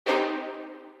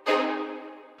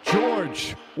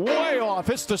George, way off.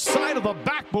 It's the side of the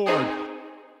backboard.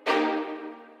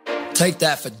 Take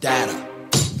that for data.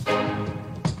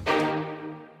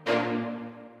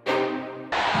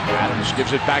 Adams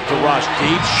gives it back to Russ.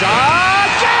 Deep shot.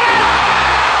 Get it!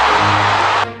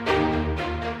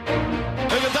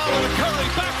 Iguodala to Curry.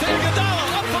 Back to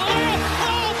Iguodala. Up for the layup.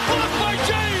 Oh, blocked by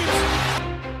James.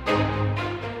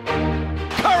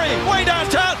 Curry way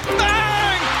downtown.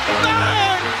 Bang!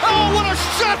 Bang! Oh, what a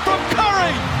shot from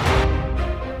Curry!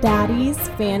 Daddy's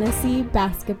Fantasy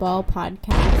Basketball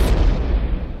Podcast.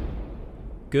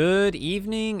 Good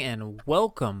evening and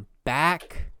welcome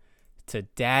back to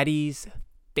Daddy's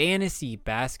Fantasy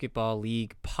Basketball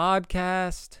League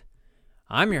podcast.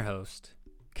 I'm your host,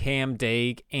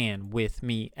 Camden, and with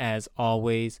me, as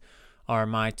always, are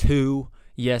my two,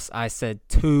 yes, I said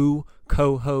two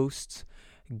co-hosts,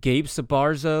 Gabe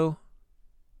Sabarzo.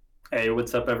 Hey,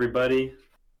 what's up, everybody?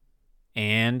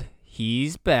 And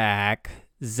he's back,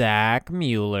 Zack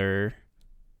Mueller.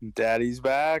 Daddy's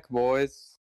back, boys.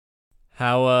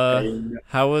 How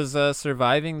was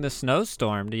surviving the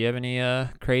snowstorm? Do you have any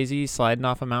crazy sliding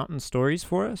off a mountain stories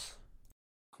for us?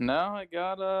 No, it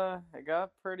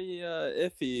got pretty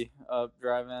iffy up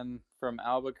driving from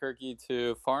Albuquerque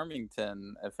to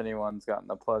Farmington, if anyone's gotten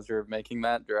the pleasure of making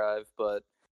that drive, but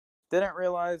didn't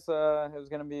realize it was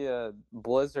going to be a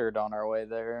blizzard on our way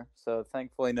there, so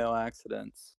thankfully no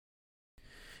accidents.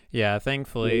 Yeah,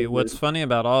 thankfully. What's funny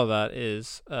about all of that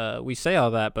is we say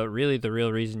all that, but really the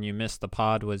real reason you missed the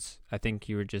pod was I think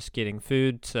you were just getting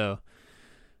food. So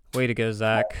way to go,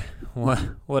 Zack.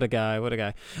 What a guy. What a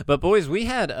guy. But boys, we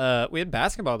had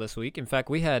basketball this week. In fact,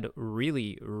 we had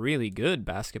really, really good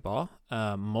basketball.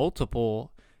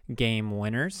 Multiple game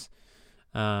winners.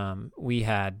 We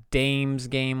had Dame's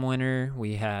game winner.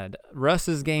 We had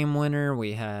Russ's game winner.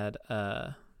 We had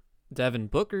Devin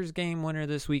Booker's game winner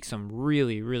this week. Some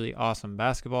really, really awesome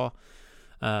basketball.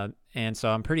 And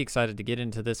so I'm pretty excited to get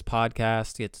into this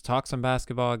podcast, get to talk some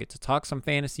basketball, get to talk some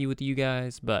fantasy with you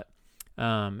guys. But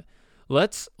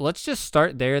let's just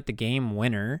start there at the game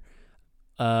winner.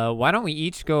 Why don't we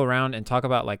each go around and talk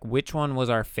about like which one was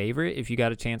our favorite if you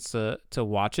got a chance to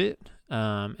watch it.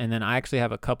 And then I actually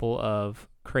have a couple of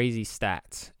crazy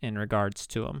stats in regards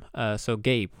to them. So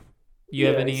Gabe, you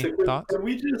have any thoughts?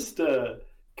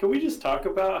 Can we just talk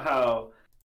about how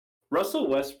Russell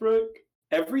Westbrook,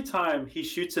 every time he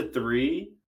shoots a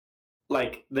three,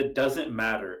 like that doesn't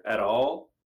matter at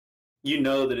all, you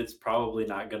know that it's probably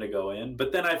not going to go in.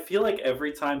 But then I feel like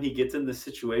every time he gets in this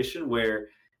situation where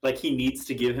like he needs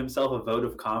to give himself a vote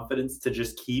of confidence to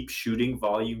just keep shooting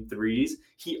volume threes,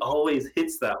 he always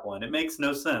hits that one. It makes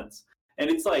no sense.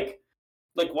 And it's like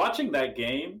watching that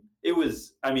game, it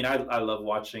was, I mean, I love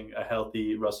watching a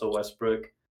healthy Russell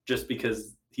Westbrook just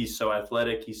because he's so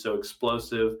athletic, he's so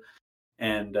explosive,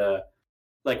 and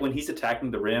like when he's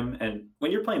attacking the rim, and when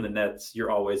you're playing the Nets,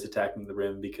 you're always attacking the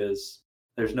rim because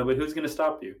there's nobody who's going to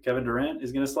stop you. Kevin Durant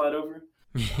is going to slide over.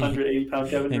 180-pound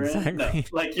Kevin Durant. Exactly. No,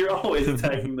 like you're always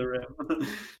attacking the rim.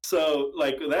 So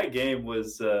like that game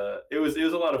was it was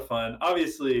a lot of fun.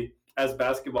 Obviously, as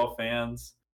basketball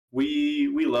fans, we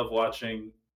love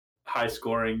watching high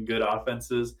scoring, good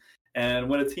offenses. And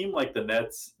when a team like the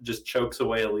Nets just chokes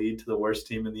away a lead to the worst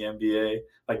team in the NBA,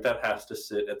 like that has to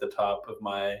sit at the top of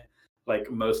my like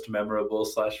most memorable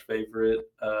 / favorite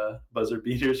buzzer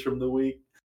beaters from the week.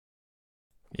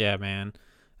 Yeah, man.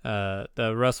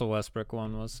 The Russell Westbrook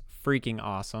one was freaking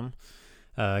awesome.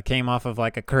 Came off of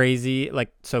like a crazy,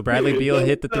 so Bradley Beal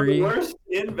hit the three. The worst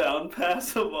inbound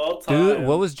pass of all time. Dude,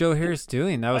 what was Joe Harris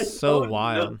doing? That was so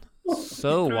wild.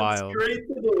 So wild. Straight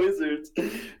to the Wizards,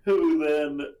 who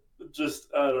then just,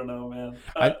 I don't know, man.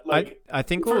 I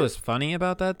think what was funny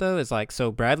about that, though, is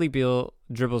so Bradley Beal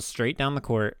dribbles straight down the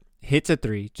court, hits a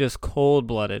three, just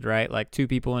cold-blooded, right? Like two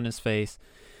people in his face.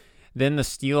 Then the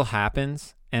steal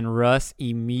happens, and Russ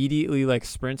immediately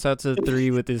sprints out to the three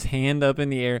with his hand up in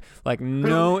the air,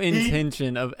 no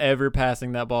intention of ever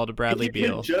passing that ball to Bradley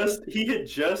Beal. He had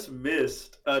just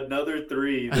missed another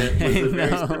three that was a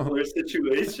very similar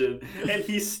situation, and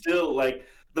he's still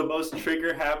the most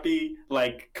trigger happy,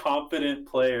 confident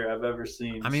player I've ever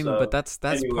seen. I mean, so, but that's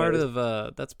anyways. part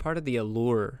of the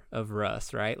allure of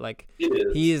Russ, right? It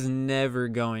is. He is never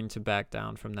going to back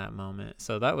down from that moment.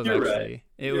 So that was right.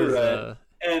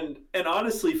 And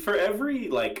honestly, for every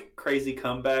crazy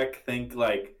comeback, think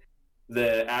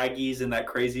the Aggies and that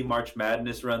crazy March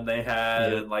Madness run they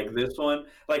had, and this one,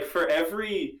 for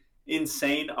every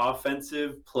insane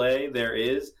offensive play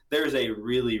there's a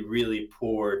really, really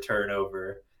poor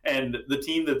turnover. And the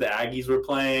team that the Aggies were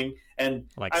playing, and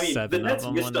the Nets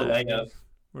missed a layup.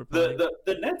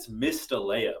 The Nets missed a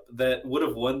layup that would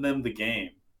have won them the game.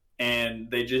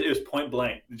 and it was point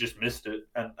blank. They just missed it,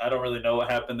 and I don't really know what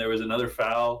happened. There was another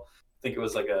foul. I think it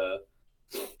was like a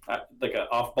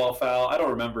off-ball foul. I don't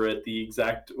remember it the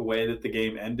exact way that the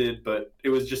game ended, but it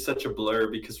was just such a blur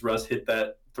because Russ hit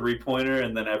that three-pointer,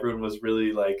 and then everyone was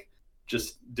really like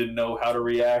just didn't know how to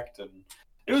react, and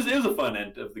it was a fun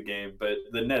end of the game. But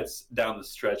the Nets down the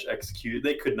stretch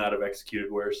they could not have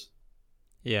executed worse.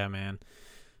 Yeah, man.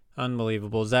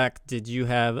 Unbelievable. Zach, did you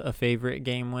have a favorite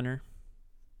game winner?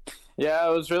 Yeah,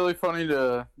 it was really funny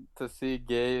to see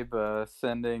Gabe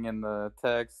sending in the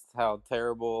text how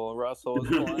terrible Russell was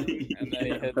playing, and then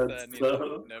he hits that and he's like,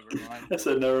 never mind. I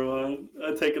said, never mind.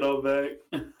 I take it all back.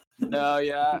 No,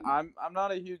 yeah, I'm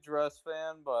not a huge Russ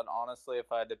fan, but honestly,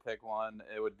 if I had to pick one,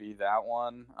 it would be that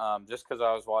one, just because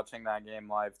I was watching that game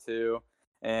live too.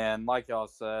 And like y'all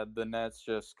said, the Nets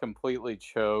just completely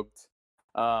choked.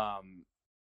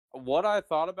 What I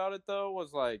thought about it, though,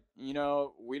 was like, we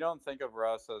don't think of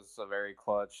Russ as a very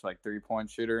clutch, like, three-point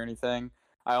shooter or anything.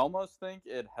 I almost think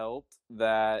it helped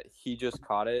that he just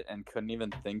caught it and couldn't even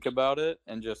think about it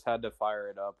and just had to fire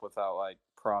it up without, like,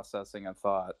 processing a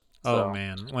thought. Oh,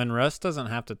 man. When Russ doesn't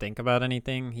have to think about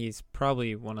anything, he's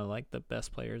probably one of, like, the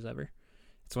best players ever.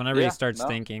 It's whenever he starts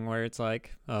thinking where it's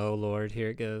like, oh, Lord, here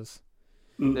it goes.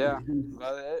 Yeah,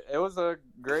 but it was a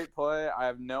great play. I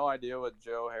have no idea what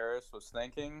Joe Harris was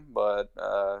thinking, but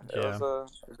it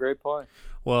was a great play.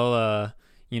 Well,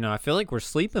 I feel like we're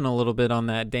sleeping a little bit on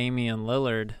that Damian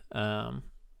Lillard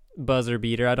buzzer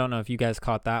beater. I don't know if you guys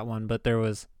caught that one, but there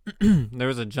was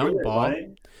a jump ball.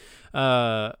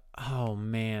 Oh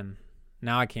man,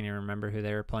 now I can't even remember who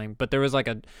they were playing. But there was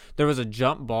a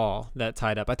jump ball that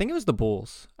tied up. I think it was the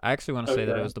Bulls. I actually want to say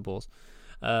that it was the Bulls.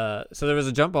 So there was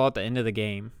a jump ball at the end of the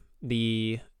game.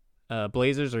 The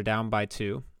Blazers are down by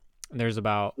 2. There's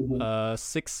about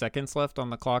 6 seconds left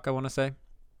on the clock, I want to say.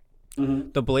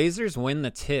 The Blazers win the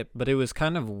tip, but it was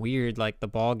kind of weird. Like, the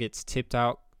ball gets tipped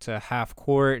out to half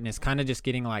court, and it's kind of just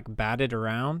getting, like, batted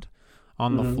around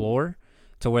on the floor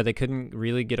to where they couldn't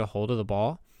really get a hold of the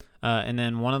ball. And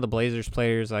then one of the Blazers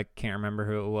players, I can't remember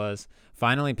who it was,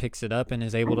 finally picks it up and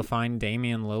is able to find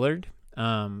Damian Lillard.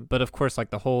 But of course,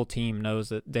 like, the whole team knows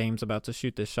that Dame's about to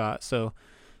shoot this shot, so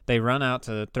they run out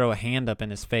to throw a hand up in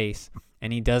his face,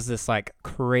 and he does this like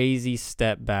crazy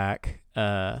step back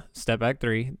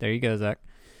 3. There you go, Zach.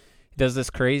 He does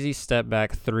this crazy step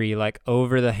back 3, like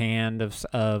over the hand of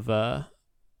the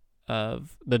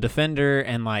defender,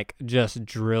 and like just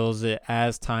drills it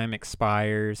as time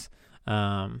expires.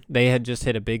 They had just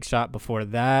hit a big shot before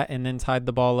that and then tied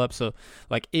the ball up, so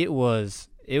like it was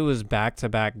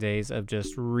back-to-back days of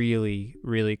just really,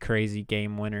 really crazy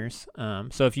game winners.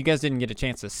 So if you guys didn't get a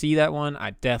chance to see that one,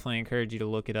 I definitely encourage you to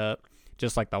look it up.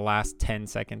 Just like the last 10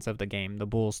 seconds of the game, the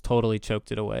Bulls totally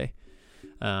choked it away.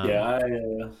 I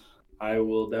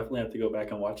will definitely have to go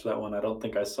back and watch that one. I don't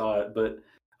think I saw it, but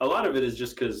a lot of it is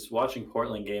just because watching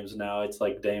Portland games now, it's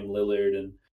like Dame Lillard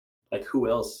and like, who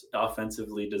else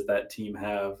offensively does that team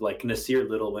have? Like, Nasir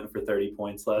Little went for 30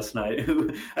 points last night. I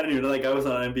don't even know. Like, I was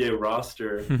on an NBA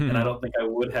roster, and I don't think I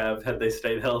would have had they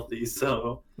stayed healthy.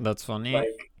 So that's funny.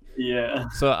 Like, yeah.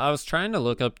 So I was trying to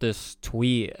look up this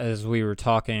tweet as we were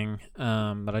talking,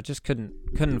 but I just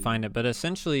couldn't find it. But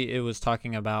essentially, it was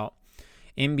talking about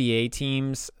NBA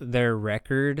teams, their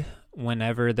record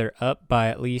whenever they're up by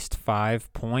at least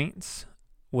 5 points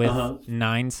with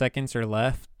 9 seconds or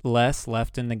less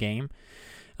left in the game.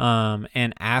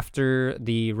 And after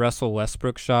the Russell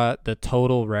Westbrook shot, the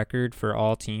total record for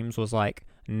all teams was like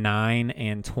 9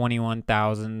 and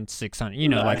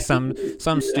 21,600. Like some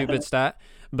stupid stat.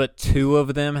 But 2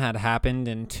 of them had happened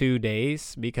in 2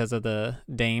 days because of the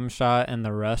Dame shot and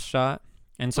the Russ shot.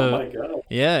 And so,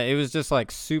 yeah, it was just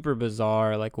like super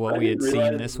bizarre, like what we had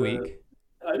seen this week.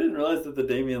 I didn't realize that the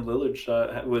Damian Lillard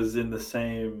shot was in the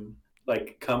same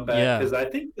like comeback, because I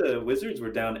think the Wizards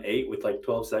were down 8 with like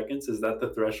 12 seconds. Is that the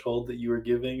threshold that you were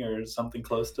giving, or something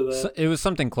close to that? So it was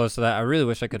something close to that. I really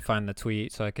wish I could find the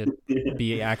tweet so I could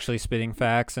be actually spitting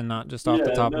facts and not just off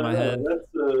the top of my head.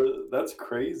 That's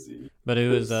crazy. But it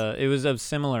was of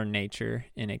similar nature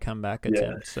in a comeback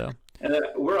attempt. So, and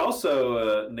we're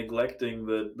also neglecting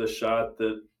the shot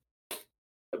that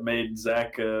made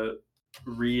Zack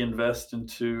reinvest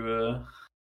into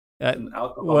an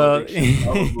alcohol addiction,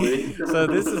 probably. So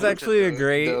this is actually a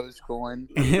great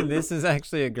this is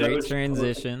actually a great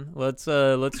transition. Let's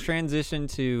transition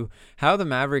to how the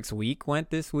Mavericks week went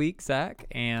this week, Zach,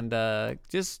 and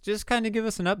just kind of give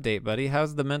us an update, buddy.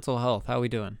 How's the mental health? How we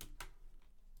doing?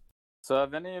 So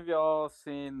have any of y'all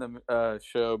seen the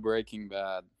show Breaking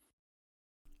Bad?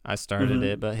 I started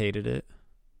it but hated it.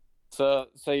 So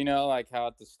you know, like how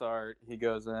at the start he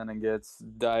goes in and gets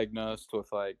diagnosed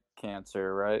with like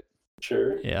cancer, right?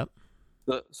 Sure. Yep.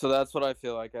 So that's what I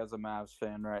feel like as a Mavs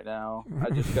fan right now. I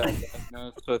just got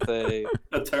diagnosed with a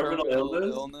A terminal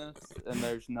illness. and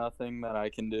there's nothing that I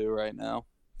can do right now.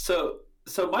 So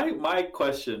my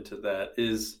question to that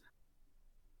is,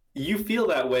 you feel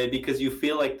that way because you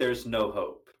feel like there's no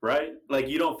hope, right? Like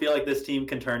you don't feel like this team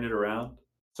can turn it around.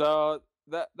 So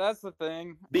that's the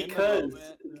thing. Because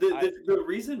the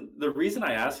reason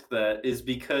I ask that is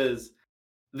because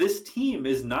this team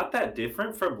is not that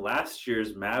different from last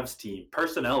year's Mavs team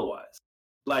personnel wise.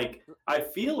 Like I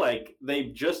feel like they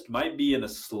just might be in a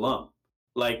slump.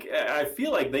 Like I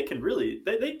feel like they can really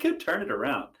they could turn it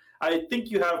around. I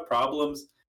think you have problems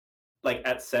like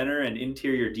at center and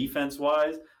interior defense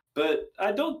wise, but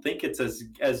I don't think it's as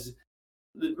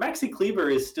Maxi Kleber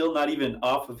is still not even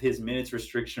off of his minutes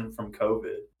restriction from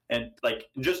COVID, and like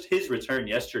just his return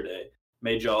yesterday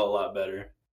made y'all a lot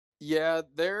better. Yeah,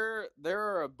 there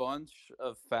are a bunch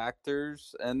of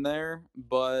factors in there,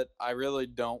 but I really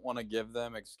don't want to give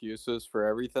them excuses for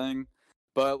everything.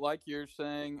 But like you're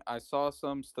saying, I saw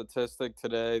some statistic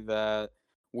today that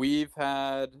we've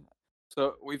had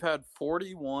we've had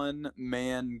 41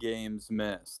 man games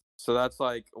missed. So that's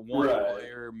like one Right.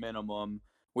 player minimum.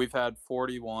 We've had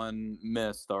 41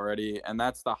 missed already, and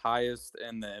that's the highest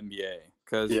in the NBA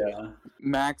because Yeah.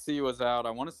 Maxey was out,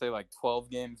 I want to say like 12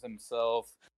 games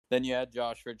himself. Then you had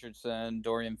Josh Richardson,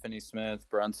 Dorian Finney-Smith,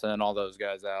 Brunson, all those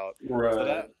guys out. Right.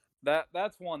 So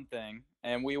that's one thing.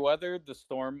 And we weathered the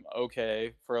storm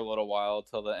okay for a little while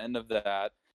till the end of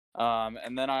that.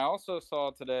 And then I also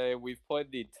saw today we've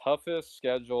played the toughest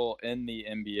schedule in the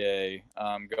NBA,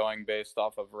 going based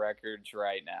off of records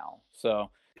right now.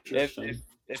 So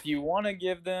if you want to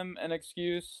give them an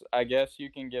excuse, I guess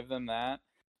you can give them that.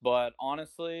 But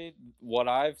honestly, what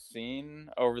I've seen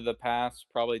over the past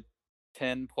probably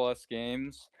 10 plus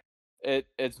games,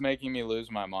 it's making me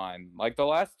lose my mind. Like the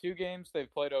last 2 games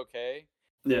they've played okay.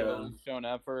 They've Yeah. at least shown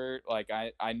effort. Like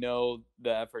I know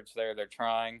the effort's there, they're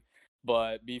trying.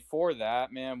 But before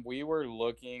that, man, we were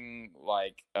looking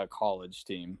like a college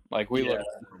team. Like we looked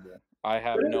horrible. I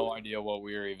have no idea what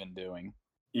we were even doing.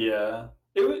 Yeah.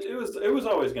 It was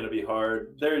always going to be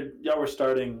hard. Y'all were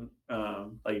starting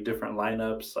like different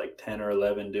lineups, like 10 or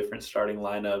 11 different starting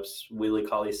lineups. Willie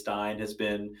Cauley-Stein has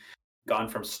been gone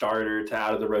from starter to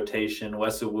out of the rotation.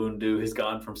 Wes Iwundu has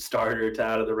gone from starter to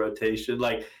out of the rotation.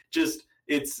 Like just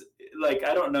it's like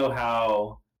I don't know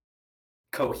how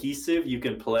cohesive you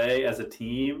can play as a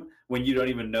team when you don't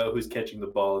even know who's catching the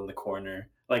ball in the corner.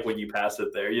 Like when you pass it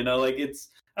there, like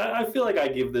I feel like I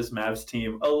give this Mavs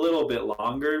team a little bit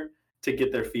longer to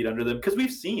get their feet under them because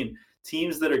we've seen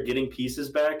teams that are getting pieces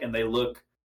back and they look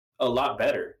a lot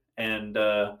better. And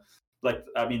the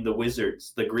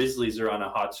Wizards, the Grizzlies are on a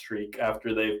hot streak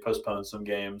after they've postponed some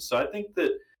games. So I think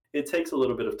that it takes a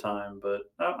little bit of time, but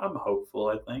I'm hopeful.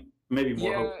 I think maybe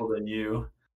more hopeful than you.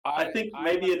 I think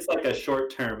maybe it's like a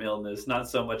short-term illness, not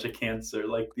so much a cancer,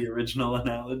 like the original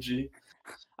analogy.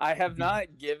 I have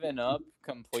not given up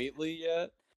completely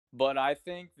yet, but I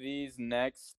think these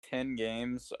next 10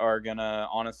 games are going to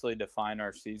honestly define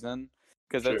our season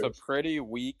because it's a pretty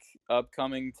weak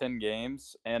upcoming 10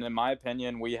 games. And in my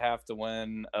opinion, we have to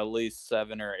win at least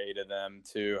 7 or 8 of them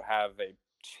to have a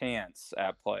chance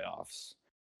at playoffs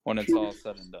when it's all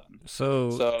said and done.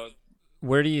 So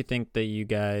where do you think that you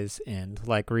guys end?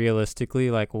 Like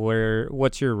realistically, like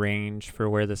what's your range for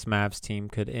where this Mavs team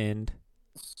could end?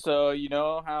 So you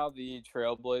know how the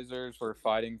Trailblazers were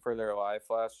fighting for their life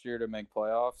last year to make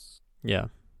playoffs? Yeah.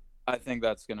 I think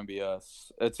that's going to be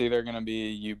us. It's either going to be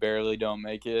you barely don't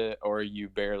make it or you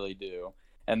barely do.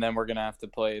 And then we're going to have to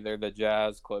play either the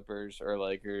Jazz, Clippers, or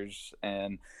Lakers.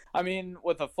 And, I mean,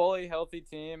 with a fully healthy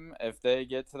team, if they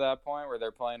get to that point where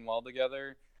they're playing well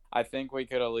together, I think we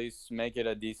could at least make it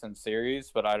a decent series,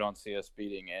 but I don't see us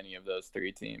beating any of those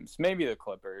 3 teams. Maybe the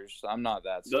Clippers. I'm not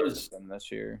that scared of them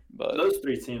this year. But those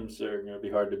 3 teams are going to be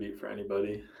hard to beat for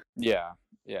anybody. Yeah.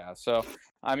 So,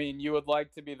 I mean, you would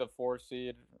like to be the 4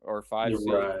 seed or 5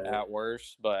 seed at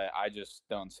worst, but I just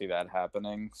don't see that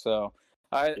happening. So,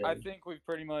 I think we've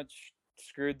pretty much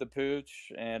screwed the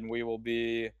pooch, and we will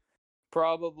be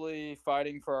probably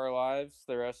fighting for our lives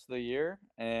the rest of the year,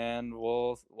 and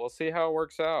we'll see how it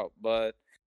works out. But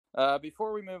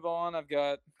before we move on, I've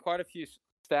got quite a few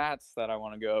stats that I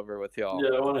want to go over with y'all.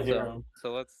 Yeah, I want to hear them.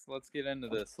 So let's get into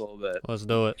this a little bit. Let's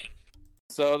do it.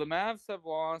 So the Mavs have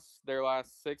lost their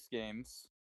last 6 games.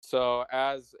 So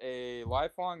as a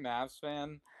lifelong Mavs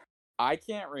fan, I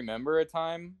can't remember a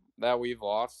time that we've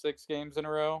lost 6 games in a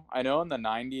row. I know in the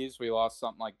 90s we lost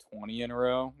something like 20 in a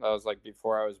row. That was like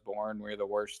before I was born. We were the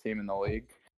worst team in the league.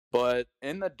 But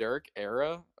in the Dirk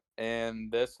era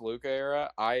and this Luka era,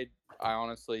 I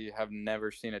honestly have never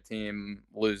seen a team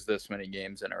lose this many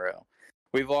games in a row.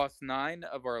 We've lost 9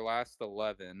 of our last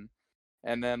 11.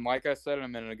 And then, like I said a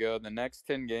minute ago, the next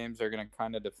 10 games are going to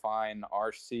kind of define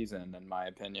our season, in my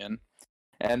opinion.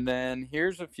 And then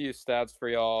here's a few stats for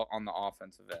y'all on the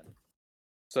offensive end.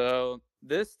 So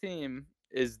this team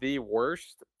is the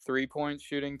worst three-point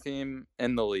shooting team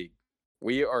in the league.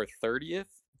 We are 30th,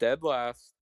 dead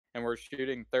last, and we're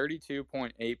shooting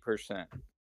 32.8%.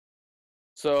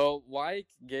 So like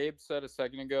Gabe said a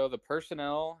second ago, the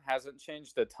personnel hasn't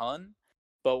changed a ton,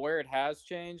 but where it has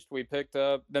changed, we picked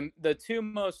up the two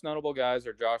most notable guys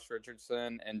are Josh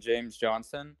Richardson and James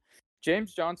Johnson.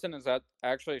 James Johnson has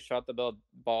actually shot the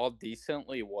ball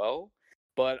decently well,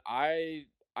 but I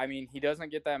mean, he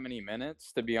doesn't get that many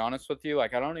minutes, to be honest with you.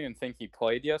 Like, I don't even think he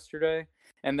played yesterday.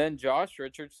 And then Josh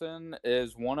Richardson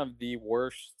is one of the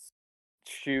worst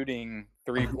shooting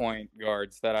three-point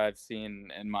guards that I've seen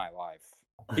in my life.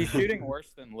 He's shooting worse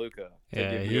than Luka.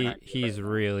 Yeah, he's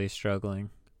really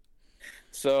struggling.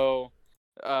 So,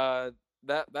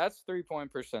 that's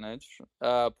 3-point percentage.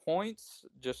 Points,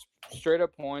 just straight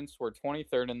up points, we're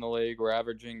 23rd in the league. We're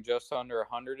averaging just under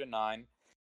 109.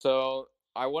 So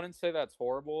I wouldn't say that's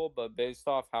horrible, but based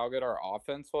off how good our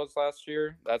offense was last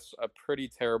year, that's a pretty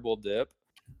terrible dip.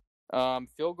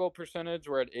 Field goal percentage,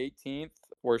 we're at 18th.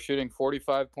 We're shooting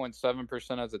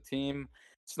 45.7% as a team.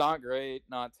 It's not great,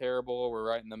 not terrible. We're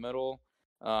right in the middle.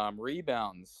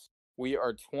 Rebounds, we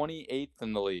are 28th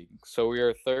in the league, so we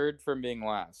are third from being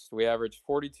last. We average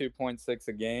 42.6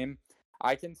 a game.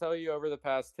 I can tell you over the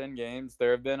past 10 games,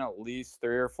 there have been at least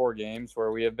 3 or 4 games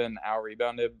where we have been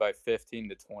out-rebounded by 15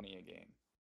 to 20 a game.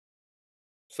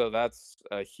 So that's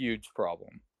a huge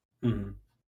problem. Mm-hmm.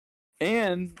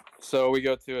 And so we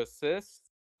go to assists.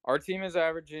 Our team is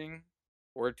averaging,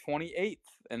 we're 28th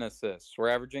in assists. We're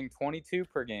averaging 22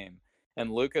 per game, and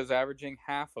Luka's averaging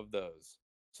half of those.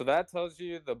 So that tells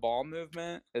you the ball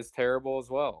movement is terrible as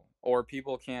well, or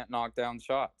people can't knock down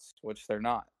shots, which they're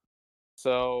not.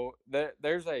 So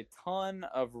there's a ton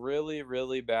of really,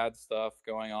 really bad stuff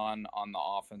going on the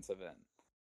offensive end.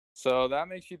 So that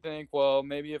makes you think, well,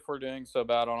 maybe if we're doing so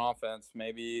bad on offense,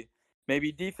 maybe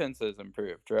defense is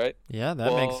improved, right? Yeah,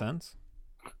 that makes sense.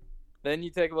 Then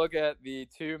you take a look at the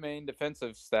 2 main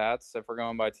defensive stats, if we're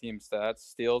going by team stats,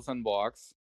 steals and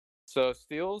blocks. So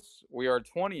steals, we are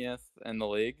 20th in the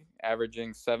league,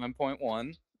 averaging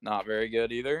 7.1, not very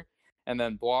good either. And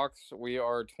then blocks, we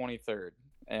are 23rd,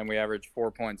 and we average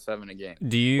 4.7 a game.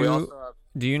 Do you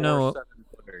know?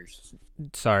 7-footers.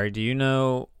 Sorry, do you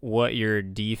know what your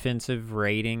defensive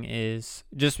rating is?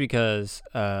 Just because,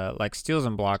 like, steals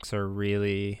and blocks are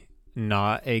really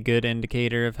not a good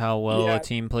indicator of how well a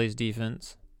team plays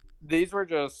defense. These were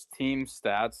just team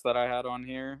stats that I had on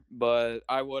here, but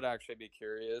I would actually be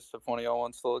curious if one of y'all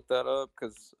wants to look that up,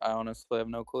 because I honestly have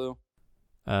no clue.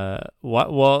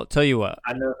 Well, tell you what.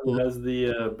 I know who has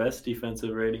the best defensive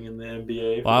rating in the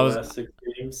NBA for the last 6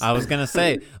 games. I was gonna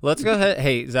say, let's go ahead.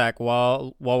 Hey, Zach,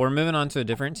 while we're moving on to a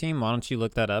different team, why don't you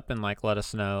look that up and like let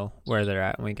us know where they're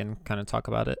at, and we can kind of talk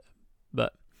about it.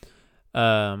 But,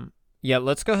 yeah,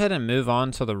 let's go ahead and move on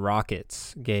to the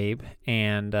Rockets, Gabe,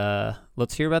 and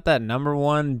let's hear about that number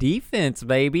 1 defense,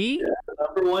 baby. Yeah,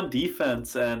 number 1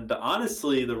 defense, and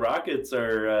honestly, the Rockets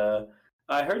are.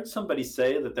 I heard somebody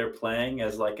say that they're playing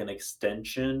as like an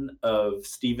extension of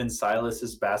Steven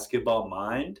Silas's basketball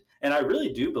mind, and I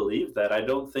really do believe that. I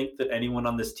don't think that anyone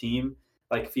on this team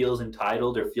like feels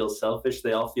entitled or feels selfish.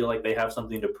 They all feel like they have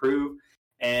something to prove,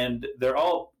 and they're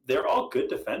all good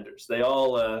defenders. They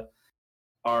all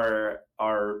are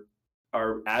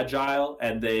agile,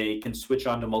 and they can switch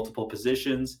on to multiple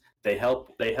positions. They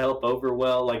help over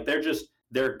well. Like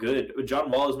they're good. John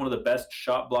Wall is one of the best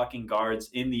shot blocking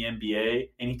guards in the NBA,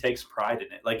 and he takes pride in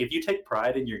it. Like if you take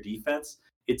pride in your defense,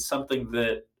 it's something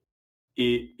that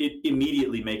it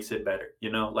immediately makes it better.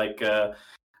 You know, like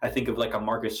I think of like a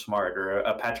Marcus Smart or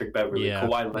a Patrick Beverly,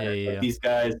 Kawhi Leonard. Yeah. Like these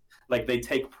guys, like they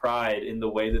take pride in the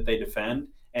way that they defend,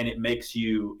 and it makes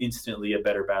you instantly a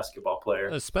better basketball player.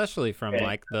 Especially from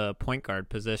like the point guard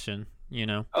position, you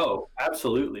know? Oh,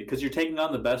 absolutely. Because you're taking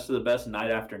on the best of the best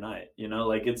night after night. You know,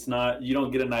 like it's not, you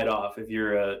don't get a night off if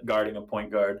you're guarding a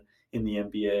point guard in the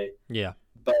NBA. Yeah.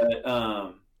 But,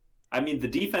 I mean, the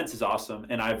defense is awesome.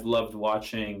 And I've loved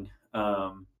watching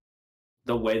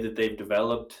the way that they've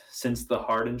developed since the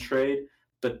Harden trade.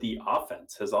 But the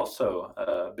offense has also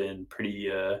been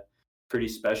pretty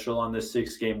special on this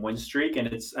 6-game win streak. And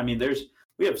it's, I mean, there's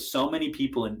we have so many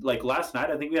people in, like last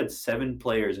night, I think we had 7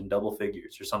 players in double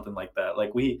figures or something like that.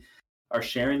 Like we are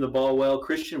sharing the ball well.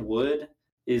 Christian Wood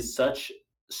is such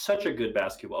a good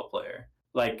basketball player.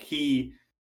 Like he's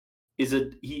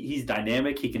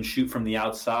dynamic. He can shoot from the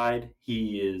outside.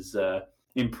 He is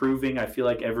improving, I feel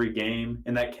like, every game.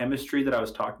 And that chemistry that I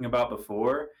was talking about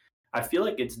before, I feel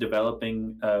like it's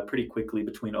developing pretty quickly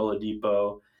between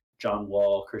Oladipo, John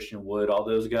Wall, Christian Wood, all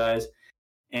those guys.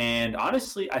 And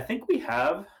honestly, I think we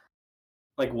have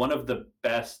like one of the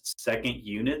best second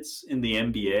units in the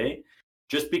NBA,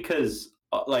 just because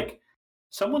like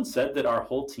someone said that our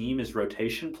whole team is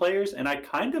rotation players, and I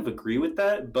kind of agree with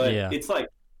that, but Yeah. it's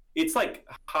like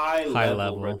high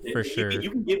level for sure.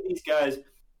 You can give these guys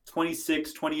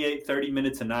 26, 28, 30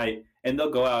 minutes a night, and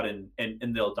they'll go out and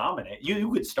they'll dominate.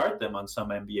 You could start them on some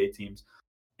NBA teams,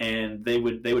 and they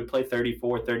would play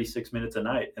 34, 36 minutes a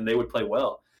night, and they would play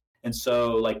well. And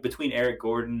so, like, between Eric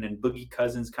Gordon and Boogie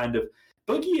Cousins, kind of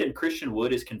Boogie and Christian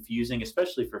Wood is confusing,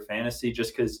 especially for fantasy,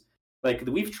 just because, like,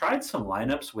 we've tried some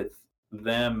lineups with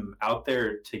them out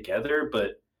there together,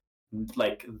 but,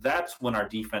 like, that's when our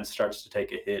defense starts to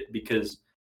take a hit, because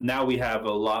now we have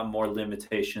a lot more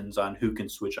limitations on who can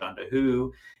switch on to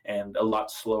who, and a lot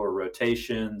slower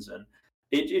rotations, and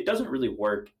it doesn't really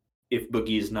work if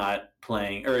Boogie's not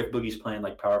playing, or if Boogie's playing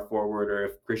like power forward, or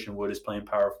if Christian Wood is playing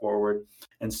power forward.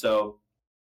 And so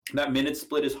that minute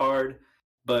split is hard,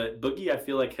 but Boogie, I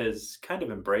feel like, has kind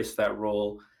of embraced that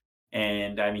role.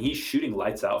 And I mean, he's shooting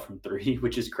lights out from 3,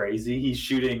 which is crazy. He's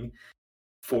shooting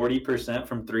 40%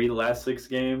 from 3 the last 6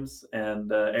 games, and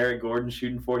Eric Gordon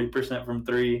shooting 40% from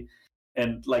 3.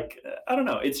 And like, I don't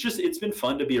know, it's been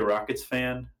fun to be a Rockets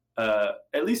fan,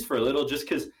 at least for a little, just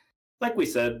because, like we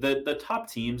said, the top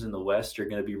teams in the West are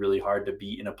going to be really hard to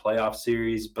beat in a playoff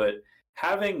series. But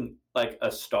having like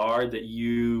a star that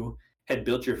you had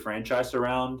built your franchise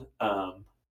around,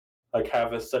 like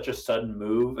have such a sudden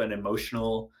move, an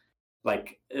emotionally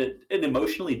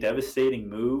devastating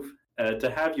move, to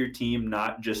have your team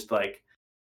not just like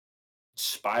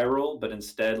spiral, but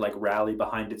instead like rally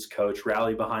behind its coach,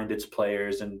 rally behind its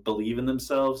players, and believe in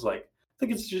themselves. Like, I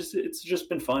think it's just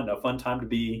been a fun time to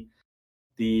be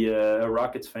the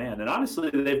Rockets fan. And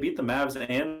honestly, they beat the Mavs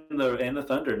and the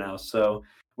Thunder now, so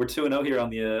we're 2-0 here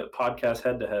on the podcast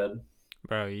head to head.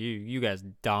 Bro, you guys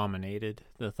dominated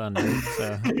the Thunder,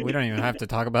 so we don't even have to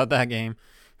talk about that game.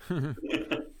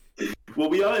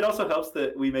 Well, it also helps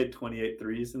that we made 28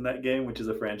 threes in that game, which is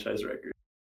a franchise record.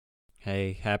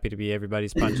 Hey, happy to be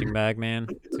everybody's punching bag, man.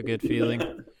 It's a good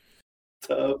feeling.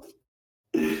 Tough.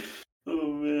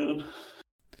 Oh man.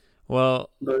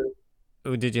 Well,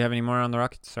 did you have any more on the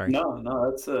Rockets? Sorry. No,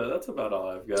 that's about all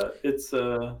I've got. It's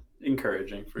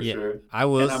encouraging for sure. I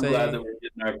will say, I'm glad that we're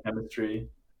getting our chemistry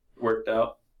worked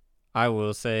out. I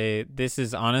will say this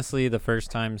is honestly the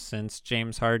first time since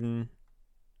James Harden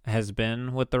has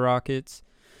been with the Rockets.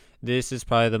 This is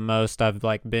probably the most I've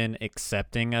like been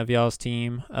accepting of y'all's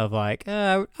team, of like,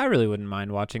 I really wouldn't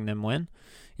mind watching them win,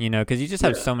 because you just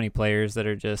have so many players that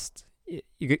are just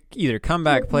either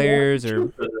comeback players or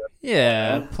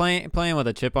playing with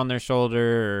a chip on their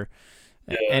shoulder or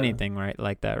anything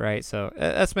like that, right? So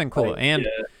that's been cool. And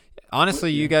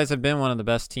honestly, you guys have been one of the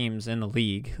best teams in the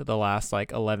league the last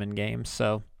like 11 games.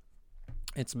 So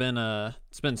it's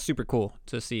been super cool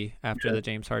to see after the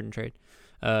James Harden trade.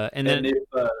 And then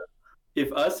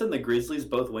if us and the Grizzlies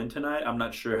both win tonight, I'm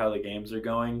not sure how the games are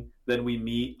going. Then we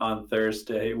meet on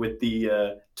Thursday with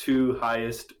the 2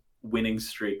 highest winning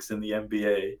streaks in the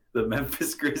NBA, the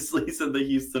Memphis Grizzlies and the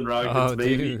Houston Rockets. Oh,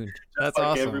 baby. dude, that's like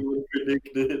awesome. Everyone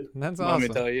predicted. That's Let me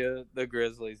awesome. tell you, the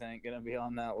Grizzlies ain't gonna be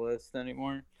on that list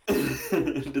anymore.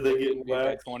 Do they get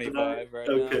whacked? 25 right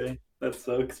now. Okay, that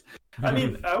sucks. I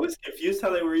mean, I was confused how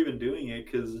they were even doing it,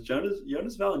 because Jonas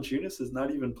Valanciunas is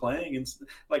not even playing, and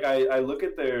like I look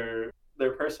at their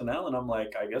personnel and I'm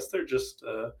like, I guess they're just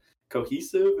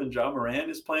cohesive, and John Moran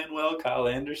is playing well, Kyle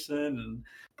Anderson and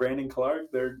Brandon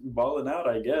Clark, they're balling out,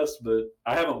 I guess. But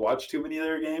I haven't watched too many of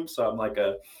their games, so I'm like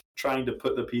trying to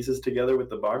put the pieces together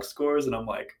with the box scores, and I'm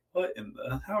like,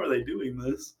 how are they doing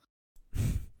this?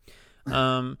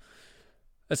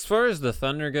 As far as the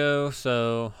Thunder go,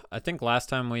 so I think last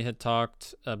time we had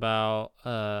talked about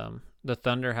the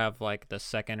Thunder have like the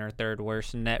second or third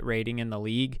worst net rating in the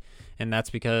league, and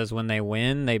that's because when they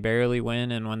win, they barely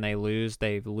win, and when they lose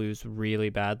really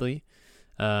badly.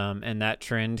 And that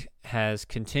trend has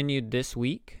continued this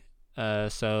week.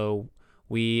 So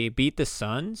we beat the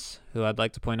Suns, who I'd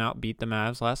like to point out beat the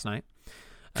Mavs last night.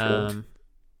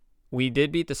 We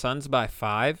did beat the Suns by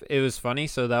 5. It was funny.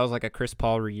 So that was like a Chris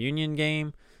Paul reunion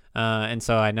game. And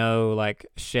so I know like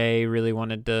Shea really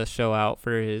wanted to show out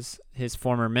for his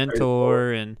former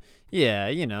mentor, and yeah,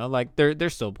 like they're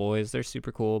still boys. They're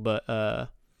super cool, but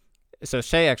so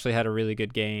Shea actually had a really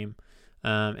good game.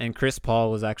 And Chris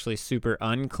Paul was actually super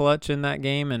unclutch in that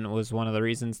game and was one of the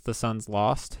reasons the Suns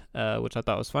lost, which I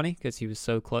thought was funny because he was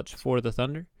so clutch for the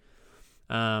Thunder.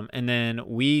 And then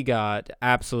we got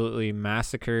absolutely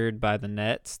massacred by the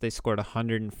Nets. They scored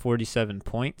 147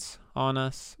 points on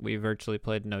us. We virtually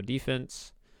played no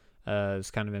defense. It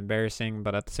was kind of embarrassing,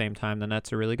 but at the same time, the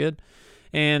Nets are really good.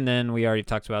 And then we already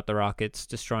talked about the Rockets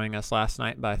destroying us last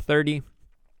night by 30,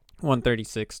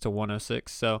 136 to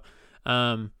 106. So,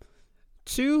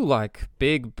 two like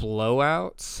big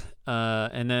blowouts,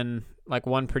 and then like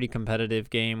one pretty competitive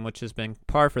game, which has been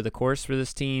par for the course for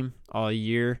this team all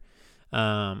year.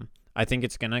 I think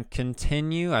it's going to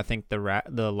continue. I think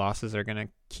the losses are going to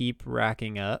keep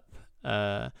racking up.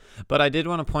 But I did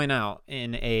want to point out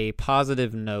in a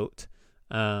positive note,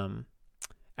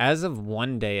 as of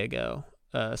 1 day ago,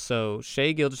 so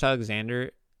Shea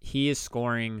Gilgeous-Alexander, he is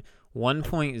scoring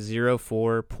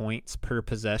 1.04 points per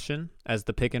possession as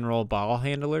the pick and roll ball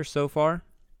handler so far.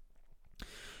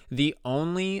 The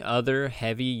only other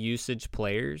heavy usage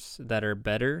players that are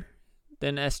better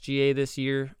than SGA this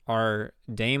year are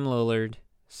Dame Lillard,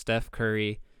 Steph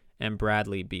Curry, and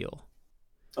Bradley Beal.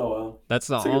 Oh wow. That's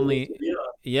the only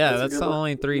that's the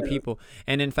only three people.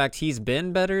 And in fact, he's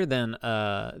been better than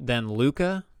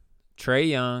Luka, Trae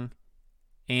Young,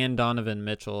 and Donovan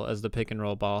Mitchell as the pick and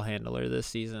roll ball handler this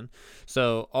season.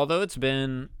 So although it's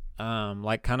been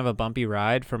like kind of a bumpy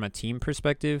ride from a team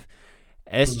perspective,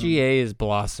 SGA is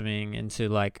blossoming into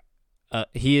like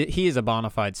he is a bona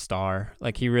fide star.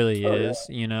 Like he really is,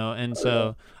 and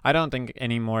so I don't think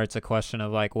anymore it's a question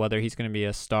of like whether he's going to be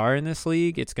a star in this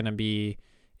league. It's going to be,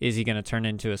 is he going to turn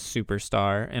into a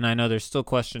superstar? And I know there's still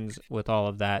questions with all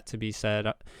of that to be said.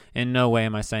 In no way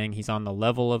am I saying he's on the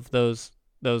level of those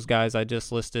guys I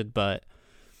just listed, but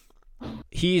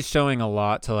he's showing a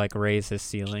lot to like raise his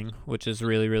ceiling, which is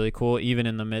really, really cool, even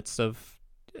in the midst of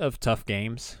tough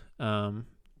games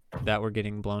that we're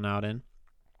getting blown out in.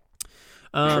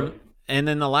 And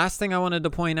then the last thing I wanted to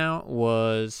point out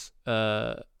was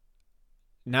now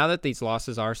that these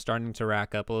losses are starting to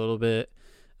rack up a little bit,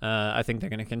 I think they're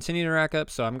going to continue to rack up.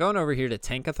 So I'm going over here to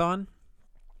Tankathon.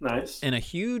 Nice. And a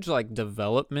huge like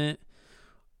development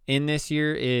in this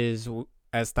year is,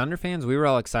 as Thunder fans, we were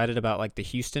all excited about like the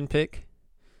Houston pick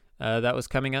that was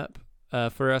coming up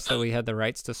for us that we had the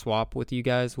rights to swap with you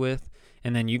guys with.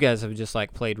 And then you guys have just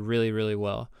like played really, really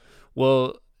well.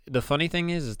 Well, the funny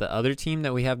thing is the other team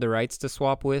that we have the rights to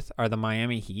swap with are the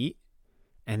Miami Heat,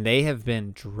 and they have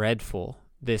been dreadful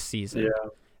this season. Yeah.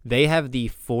 They have the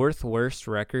fourth worst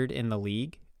record in the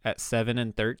league at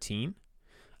 7-13.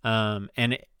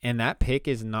 And that pick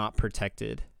is not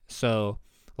protected. So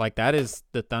like that is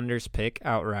the Thunder's pick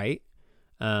outright.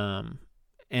 And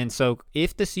so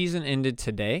if the season ended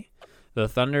today, the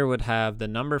Thunder would have the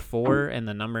number 4 and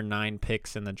the number 9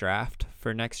 picks in the draft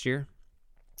for next year.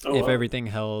 If everything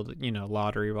held,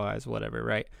 lottery-wise, whatever,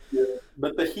 right? Yeah.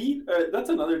 But the Heat, that's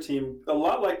another team, a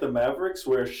lot like the Mavericks,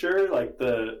 where sure, like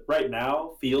the right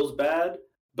now feels bad,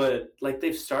 but like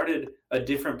they've started a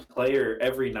different player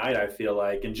every night, I feel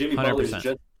like. And Jimmy 100%. Butler's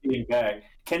just coming back.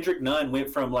 Kendrick Nunn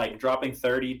went from like dropping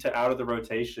 30 to out of the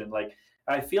rotation. Like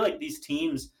I feel like these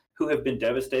teams who have been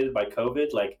devastated by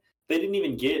COVID, like they didn't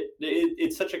even get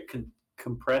it's such a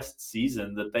compressed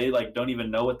season that they like don't even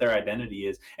know what their identity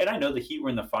is. And I know the Heat were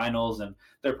in the finals and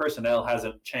their personnel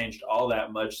hasn't changed all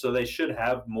that much, so they should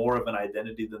have more of an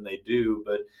identity than they do.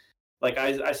 But like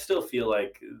I still feel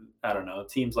like, I don't know,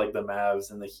 teams like the Mavs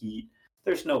and the Heat,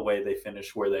 there's no way they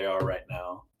finish where they are right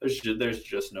now. There's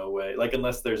just no way, like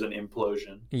unless there's an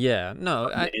implosion. Yeah,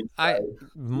 no, I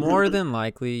more than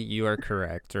likely you are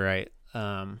correct, right?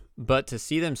 But to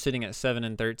see them sitting at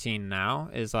 7-13 now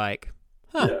is like,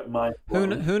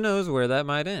 who knows where that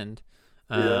might end.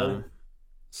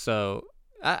 So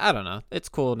I don't know. It's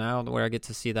cool now where I get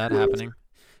to see that happening.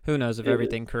 Who knows if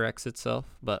everything corrects itself,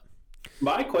 but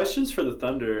my questions for the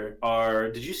Thunder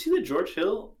are, did you see that George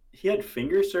Hill, he had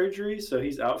finger surgery, so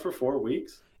he's out for 4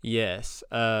 weeks? Yes.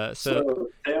 So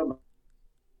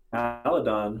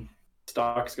Maledon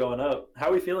stock's going up. How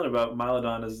are we feeling about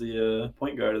Maledon as the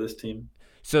point guard of this team?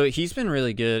 So he's been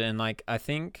really good, and like I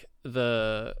think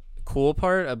the cool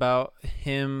part about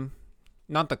him,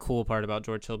 not the cool part about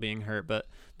George Hill being hurt, but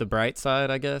the bright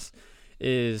side, I guess,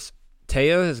 is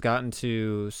Teo has gotten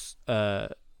to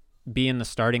be in the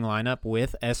starting lineup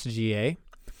with SGA,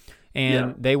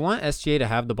 and they want SGA to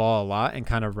have the ball a lot and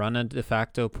kind of run a de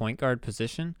facto point guard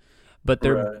position. but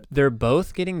Right. they're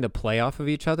both getting to play off of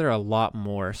each other a lot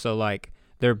more. So like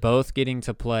they're both getting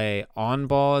to play on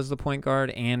ball as the point guard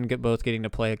and both getting to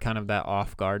play kind of that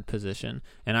off guard position.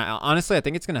 And honestly, I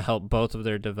think it's going to help both of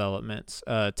their developments.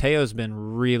 Teo's been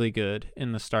really good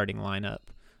in the starting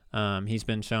lineup. He's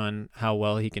been showing how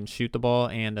well he can shoot the ball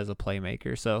and as a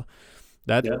playmaker. So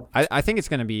I think it's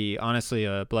going to be honestly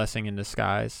a blessing in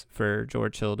disguise for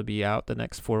George Hill to be out the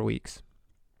next 4 weeks.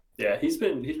 Yeah, he's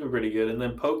been pretty good. And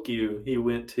then Pokey,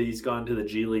 he's gone to the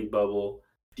G League bubble.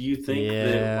 Do you think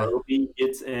that Roby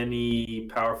gets any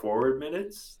power forward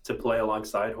minutes to play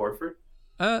alongside Horford?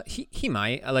 He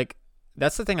might. Like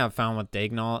that's the thing I've found with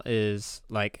Dagnall is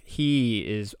like he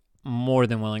is more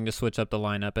than willing to switch up the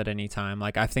lineup at any time.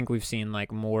 Like I think we've seen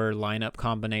like more lineup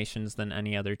combinations than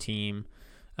any other team.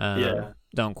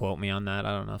 Don't quote me on that.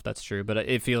 I don't know if that's true, but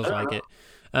it feels like it.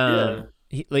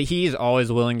 He's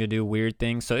always willing to do weird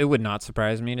things, so it would not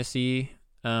surprise me to see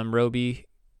Roby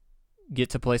get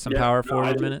to play some power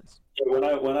forward minutes.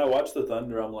 Yeah, when I watch the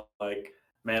Thunder, I'm like,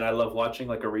 man, I love watching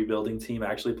like a rebuilding team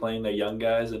actually playing their young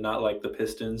guys and not like the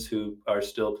Pistons who are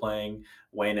still playing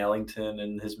Wayne Ellington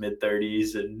in his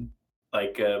mid-30s and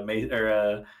like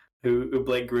who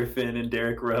Blake Griffin and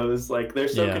Derrick Rose. Like they're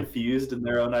so confused in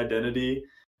their own identity.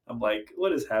 I'm like,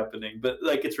 what is happening? But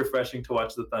like it's refreshing to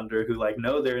watch the Thunder who like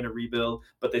know they're in a rebuild,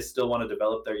 but they still want to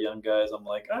develop their young guys. I'm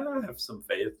like, I have some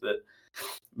faith that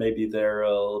maybe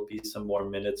there'll be some more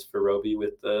minutes for Roby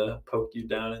with the poke you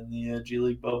down in the G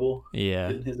League bubble. Yeah.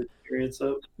 Getting his experience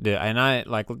up. Yeah, and I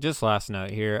like just last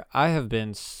note here, I have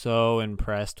been so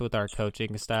impressed with our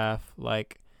coaching staff.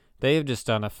 Like they have just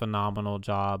done a phenomenal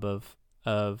job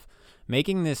of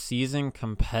making this season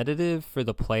competitive for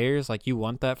the players. Like you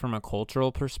want that from a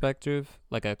cultural perspective,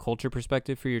 like a culture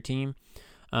perspective for your team,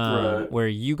 where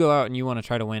you go out and you want to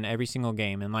try to win every single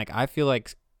game. And like I feel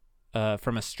like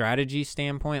from a strategy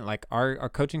standpoint, like our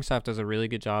coaching staff does a really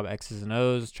good job, X's and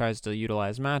O's, tries to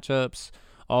utilize matchups,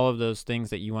 all of those things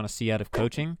that you want to see out of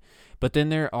coaching. But then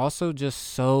they're also just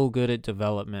so good at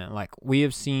development. Like we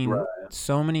have seen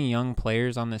so many young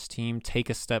players on this team take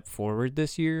a step forward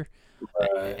this year.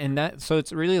 And so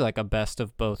it's really like a best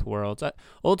of both worlds.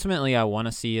 Ultimately, I want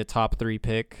to see a top 3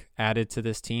 pick added to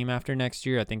this team after next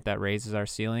year. I think that raises our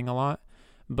ceiling a lot.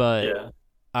 But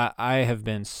I have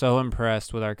been so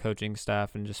impressed with our coaching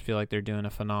staff and just feel like they're doing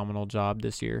a phenomenal job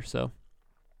this year. So.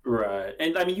 Right.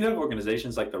 And I mean, you have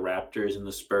organizations like the Raptors and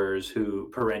the Spurs who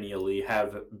perennially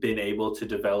have been able to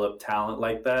develop talent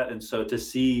like that. And so to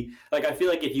see, like, I feel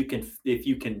like if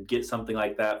you can get something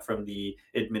like that from the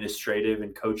administrative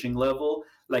and coaching level,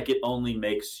 like it only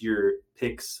makes your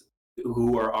picks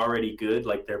who are already good,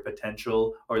 like their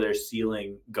potential or their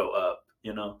ceiling go up,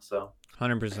 you know? So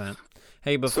 100%.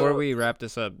 Hey, before we wrap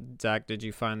this up, Zach, did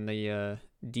you find the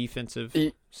defensive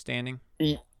standing?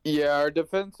 Yeah, our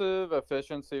defensive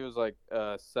efficiency was like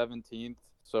 17th,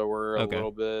 so we're a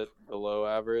little bit below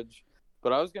average.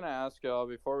 But I was going to ask y'all,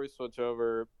 before we switch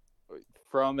over,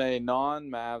 from a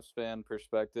non-Mavs fan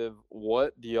perspective,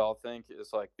 what do y'all think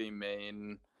is like the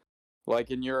main, like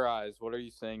in your eyes, what are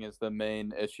you saying is the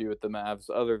main issue with the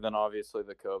Mavs, other than obviously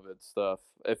the COVID stuff,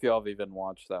 if y'all have even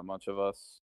watched that much of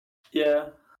us? Yeah.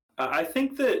 I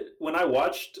think that when I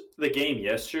watched the game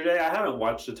yesterday, I haven't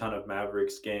watched a ton of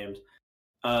Mavericks games.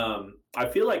 I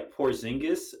feel like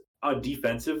Porzingis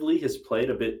defensively has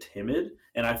played a bit timid,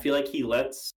 and I feel like he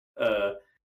let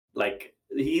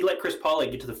Chris Paul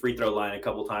get to the free throw line a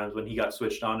couple times when he got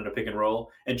switched on in a pick and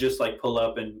roll and just like pull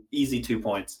up and easy 2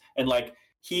 points. And like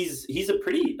he's a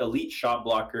pretty elite shot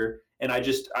blocker, and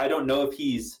I don't know if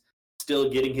he's still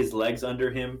getting his legs under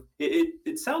him.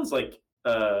 It sounds like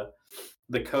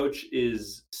the coach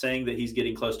is saying that he's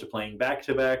getting close to playing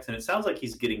back-to-backs, and it sounds like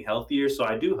he's getting healthier. So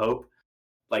I do hope,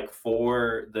 like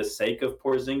for the sake of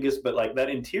Porzingis, but like that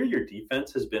interior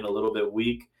defense has been a little bit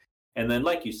weak. And then,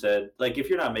 like you said, like if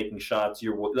you're not making shots,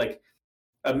 you're like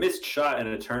a missed shot and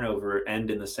a turnover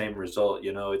end in the same result.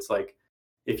 You know, it's like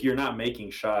if you're not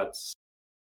making shots,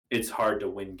 it's hard to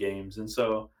win games. And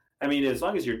so, I mean, as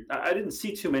long as I didn't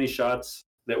see too many shots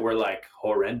that were like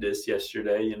horrendous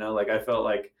yesterday. You know, like I felt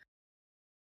like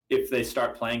if they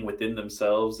start playing within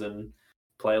themselves and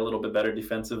play a little bit better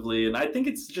defensively. And I think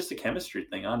it's just a chemistry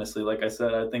thing, honestly. Like I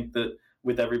said, I think that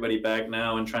with everybody back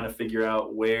now and trying to figure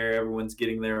out where everyone's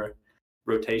getting their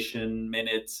rotation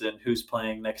minutes and who's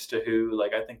playing next to who,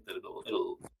 like I think that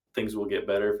things will get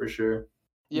better for sure.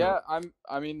 Yeah,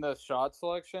 I mean the shot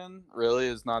selection really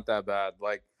is not that bad.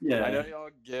 Like I know y'all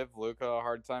give Luka a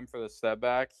hard time for the step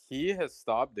back. He has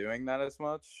stopped doing that as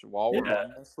much while we're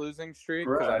on this losing streak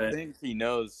because I think he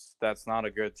knows that's not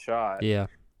a good shot. Yeah.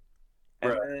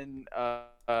 And then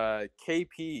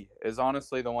KP is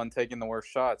honestly the one taking the worst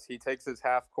shots. He takes his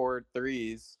half-court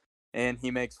threes, and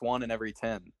he makes 1 in every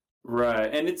 10.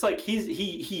 Right. And it's like he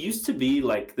used to be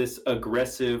like this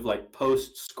aggressive, like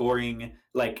post-scoring,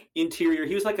 like interior.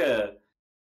 He was like a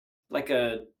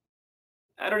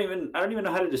I don't even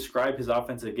know how to describe his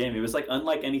offensive game. It was like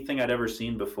unlike anything I'd ever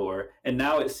seen before. And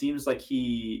now it seems like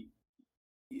he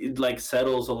like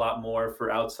settles a lot more for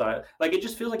outside. Like it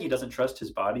just feels like he doesn't trust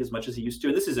his body as much as he used to.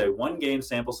 And this is a 1-game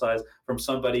sample size from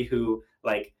somebody who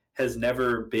like has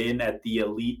never been at the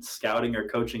elite scouting or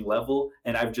coaching level.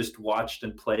 And I've just watched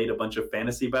and played a bunch of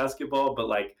fantasy basketball, but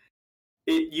like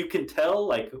you can tell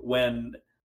like when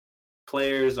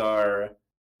players are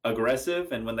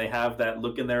aggressive and when they have that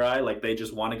look in their eye, like they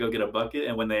just want to go get a bucket,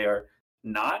 and when they are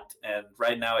not. And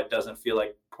right now it doesn't feel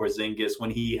like Porzingis, when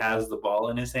he has the ball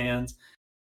in his hands,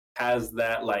 has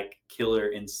that like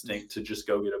killer instinct to just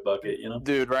go get a bucket, you know?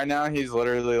 Dude, right now he's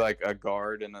literally like a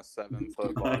guard in a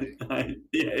 7-foot body.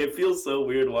 Yeah, it feels so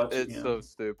weird watching It's him. so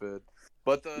stupid.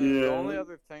 But the only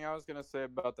other thing I was going to say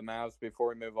about the Mavs before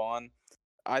we move on,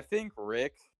 I think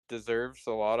Rick deserves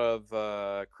a lot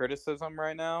of criticism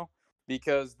right now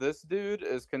because this dude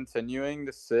is continuing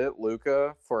to sit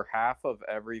Luka for half of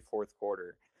every fourth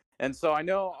quarter. And so I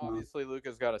know obviously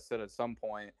Luka's got to sit at some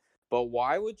point, but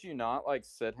why would you not like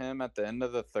sit him at the end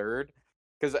of the third?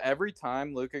 Because every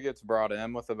time Luka gets brought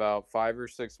in with about 5 or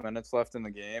 6 minutes left in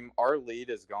the game, our lead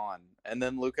is gone. And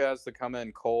then Luka has to come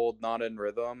in cold, not in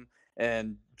rhythm,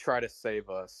 and try to save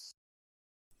us.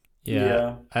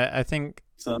 Yeah. I think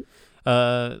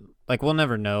like we'll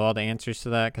never know all the answers to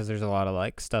that because there's a lot of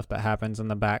like stuff that happens in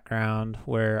the background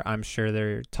where I'm sure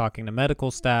they're talking to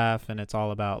medical staff and it's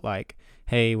all about like,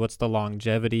 hey, what's the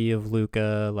longevity of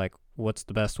Luka? Like, what's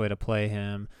the best way to play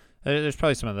him? There's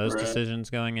probably some of those decisions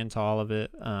going into all of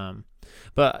it.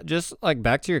 But just like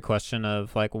back to your question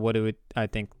of like, what do I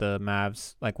think the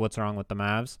Mavs, like what's wrong with the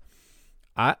Mavs?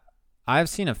 I've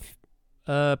seen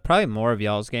probably more of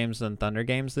y'all's games than Thunder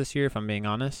games this year, if I'm being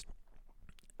honest.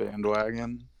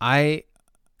 Bandwagon. I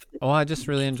just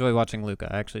really enjoy watching Luka.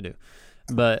 I actually do.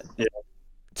 But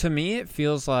to me, it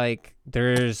feels like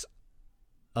there's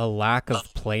a lack of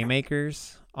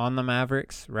playmakers on the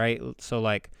Mavericks, right? So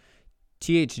like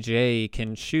THJ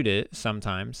can shoot it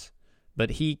sometimes,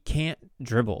 but he can't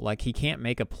dribble. Like he can't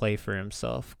make a play for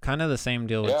himself. Kind of the same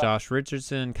deal with Josh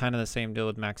Richardson, kind of the same deal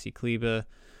with Maxi Kleba.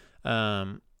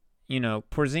 You know,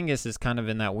 Porzingis is kind of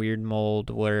in that weird mold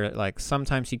where like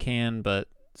sometimes he can, but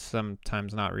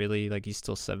sometimes not really. Like he's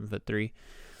still 7'3".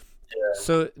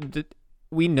 So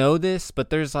we know this, but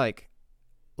there's like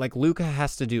Luka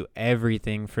has to do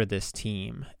everything for this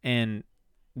team, and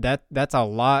that's a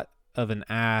lot of an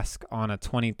ask on a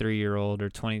 23-year-old or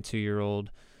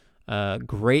 22-year-old.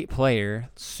 Great player,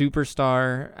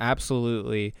 superstar,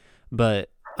 absolutely. But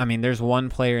I mean, there's one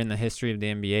player in the history of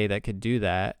the NBA that could do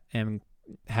that and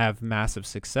have massive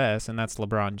success, and that's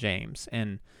LeBron James.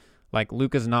 And like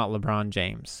Luka's not LeBron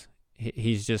James.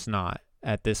 He's just not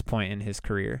at this point in his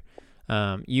career.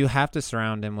 You have to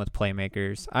surround him with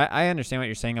playmakers. I understand what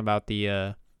you're saying about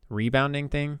the rebounding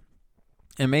thing,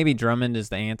 and maybe Drummond is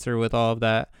the answer with all of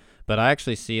that. But I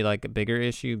actually see like a bigger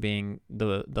issue being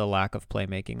the lack of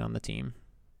playmaking on the team.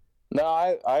 No,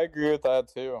 I agree with that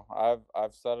too.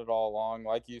 I've said it all along.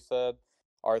 Like you said,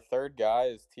 our third guy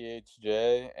is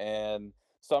THJ, and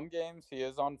some games he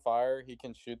is on fire. He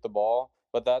can shoot the ball,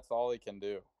 but that's all he can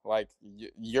do. Like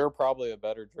you're probably a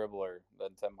better dribbler than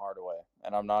Tim Hardaway,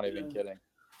 and I'm not even kidding.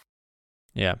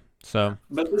 Yeah. So,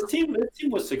 but this team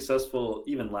was successful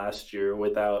even last year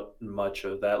without much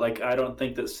of that. Like I don't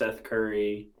think that Seth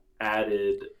Curry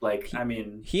added. Like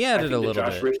he added a little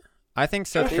bit. I think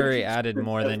Seth Curry added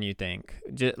more than you think.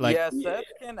 Seth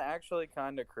can actually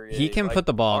kind of create. He can put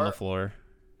the ball on the floor.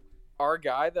 Our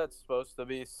guy that's supposed to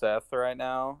be Seth right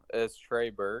now is Trey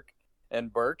Burke,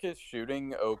 and Burke is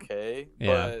shooting okay,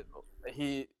 but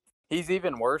he's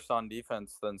even worse on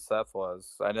defense than Seth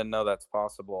was. I didn't know that's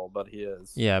possible, but he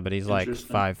is. Yeah, but he's like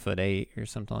 5'8" or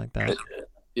something like that.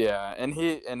 Yeah, and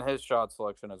his shot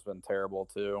selection has been terrible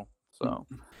too. So,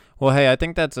 well, hey, I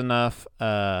think that's enough.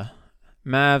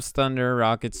 Mavs, Thunder,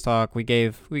 Rockets talk. We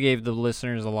gave the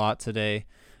listeners a lot today,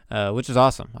 which is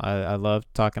awesome. I love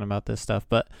talking about this stuff,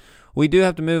 but we do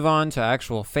have to move on to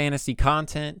actual fantasy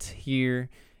content here.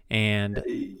 And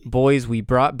boys, we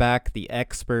brought back the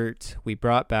expert. We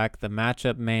brought back the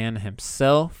matchup man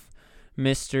himself,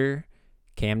 Mr.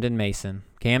 Camden Mason.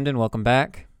 Camden, welcome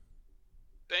back.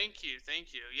 Thank you.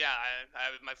 Yeah,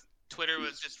 my Twitter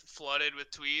was just flooded with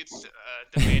tweets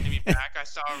demanding me back. I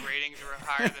saw ratings were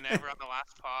higher than ever on the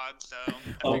last pod, so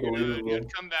I figured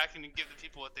I'd come back and give the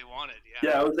people what they wanted.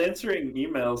 Yeah, I was answering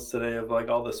emails today of like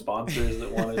all the sponsors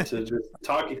that wanted to just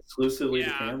talk exclusively to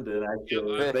Camden.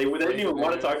 Actually, they didn't even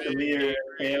want to talk to me or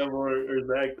Cam or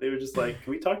Zach. They were just like,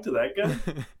 "Can we talk to that guy?"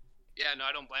 Yeah, no,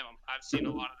 I don't blame them. I've seen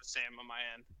a lot of the same on my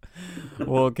end.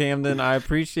 Well, Camden, I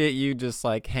appreciate you just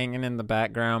like hanging in the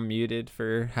background, muted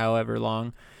for however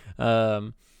long.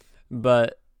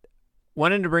 But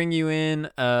wanted to bring you in.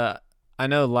 I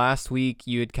know last week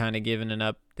you had kind of given an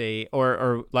update,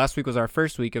 or last week was our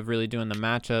first week of really doing the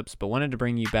matchups, but wanted to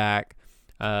bring you back.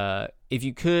 If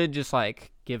you could just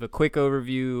like give a quick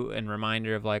overview and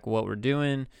reminder of like what we're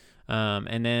doing.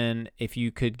 And then if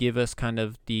you could give us kind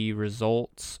of the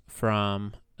results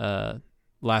from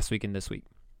last week and this week.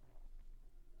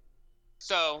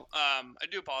 So I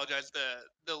do apologize.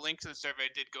 The link to the survey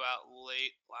did go out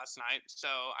late last night. So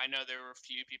I know there were a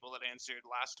few people that answered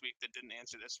last week that didn't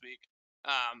answer this week.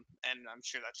 And I'm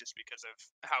sure that's just because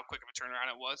of how quick of a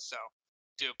turnaround it was. So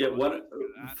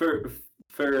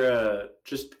for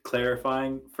just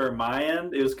clarifying, for my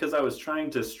end, it was because I was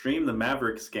trying to stream the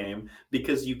Mavericks game,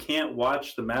 because you can't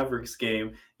watch the Mavericks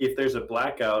game if there's a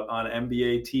blackout on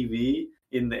NBA TV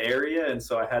in the area, and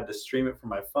so I had to stream it from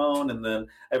my phone, and then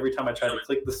every time I tried to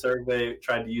click the survey, it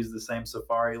tried to use the same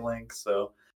Safari link.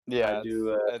 So yeah,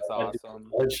 it's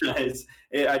awesome. I feel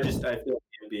like the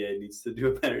NBA needs to do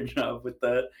a better job with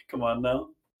that. Come on now.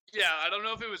 Yeah, I don't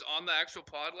know if it was on the actual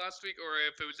pod last week or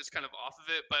if it was just kind of off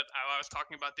of it, but I was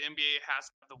talking about the NBA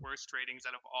has the worst ratings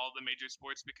out of all the major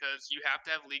sports because you have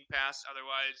to have League Pass,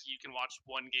 otherwise you can watch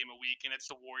one game a week, and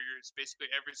it's the Warriors basically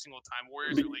every single time.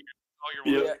 Warriors or Lakers, all you're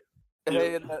watching.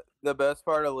 Hey, the best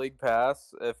part of League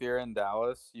Pass, if you're in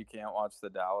Dallas, you can't watch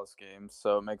the Dallas games,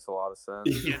 so it makes a lot of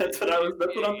sense. Yeah, that's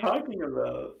what I'm talking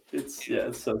about. It's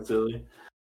so silly.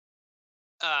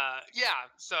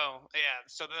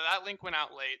 So that link went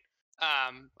out late.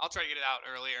 I'll try to get it out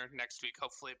earlier next week,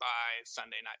 hopefully by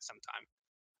Sunday night sometime.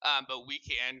 But we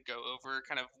can go over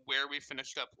kind of where we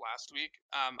finished up last week.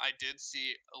 I did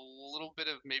see a little bit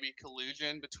of maybe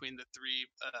collusion between the three,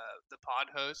 the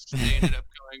pod hosts. They ended up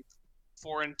going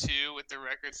 4-2 with their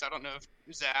records. So I don't know if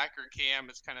Zack or Cam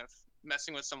is kind of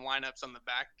messing with some lineups on the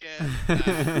back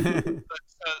end.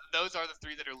 But those are the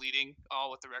three that are leading,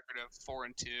 all with the record of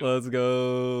 4-2. Let's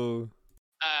go.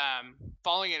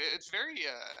 Following it, it's very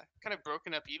kind of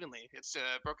broken up evenly. It's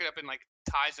broken up in like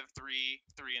ties of 3,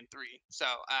 3, and 3. So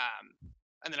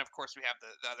and then of course we have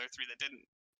the other three that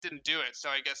didn't do it. So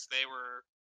I guess they were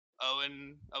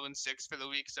 0-6 for the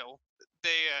week. So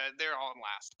they're all in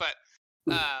last. But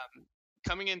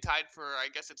coming in tied for, I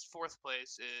guess it's fourth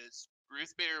place, is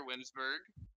Ruth Bader Winsberg,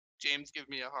 James Give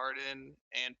Me a Harden,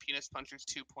 and Penis Punchers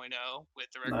 2.0 with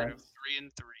the record of 3-3.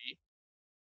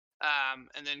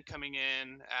 And then coming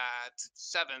in at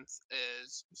seventh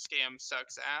is Scam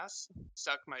Sucks Ass,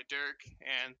 Suck My Dirk,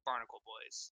 and Barnacle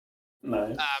Boys.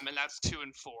 Nice. And that's 2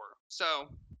 and 4. So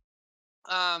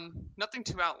nothing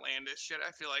too outlandish yet.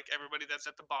 I feel like everybody that's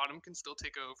at the bottom can still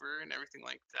take over and everything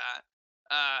like that.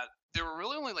 There were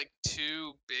really only like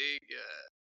two big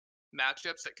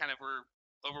matchups that kind of were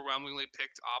overwhelmingly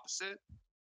picked opposite.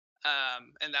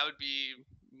 And that would be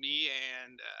me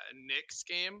and Nick's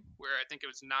game, where I think it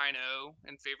was 9-0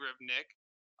 in favor of Nick.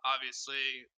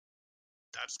 Obviously,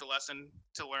 that's the lesson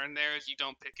to learn there, is you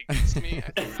don't pick against me.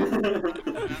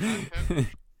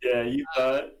 Yeah, you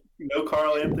thought no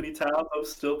Karl Anthony Towns, I'm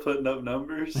still putting up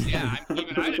numbers. Yeah, I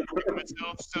didn't pick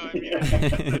myself, so I mean, I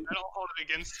don't hold it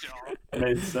against y'all.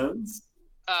 Makes sense.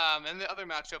 And the other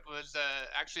matchup was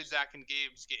actually Zack and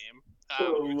Gabe's game.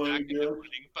 Zack ended up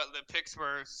winning, but the picks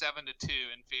were 7-2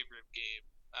 in favor of Gabe.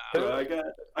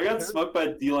 Bro, I got smoked by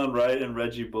Delon Wright and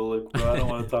Reggie Bullock, bro. I don't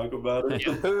want to talk about it.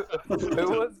 Yeah. Who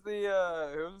was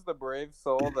the brave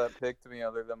soul that picked me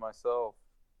other than myself?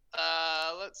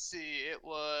 Let's see. It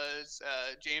was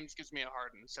James Gives Me a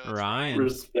Harden. So it's Ryan.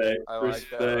 Respect. I like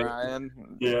respect. that,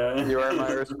 Ryan. Yeah. You are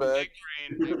my respect. Big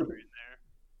brain there.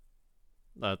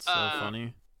 That's so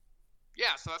funny.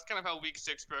 Yeah, so that's kind of how week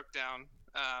 6 broke down.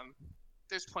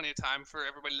 There's plenty of time for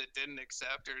everybody that didn't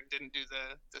accept or didn't do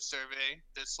the survey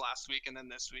this last week and then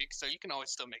this week, so you can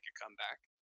always still make your comeback.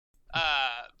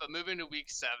 But moving to week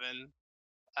 7,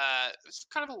 it's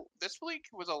kind of this week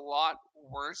was a lot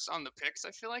worse on the picks.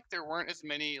 I feel like there weren't as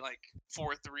many like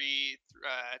 4-3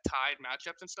 tied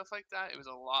matchups and stuff like that. It was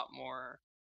a lot more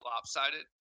lopsided.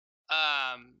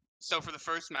 So for the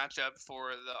first matchup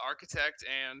for the Architect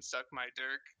and Suck My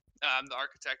Dirk, the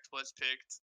Architect was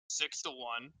picked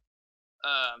 6-1.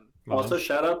 Also,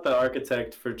 shout out the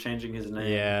architect for changing his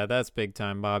name. Yeah, that's big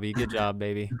time, Bobby. Good job,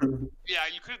 baby. Yeah,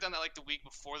 you could have done that like the week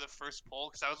before the first poll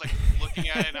because I was like looking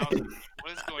at it and I was like,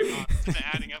 what is going on? This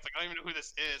isn't adding up. Like, I don't even know who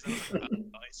this is. And I was like,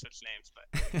 oh, they switched names.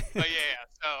 But yeah.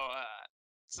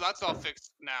 So that's all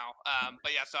fixed now.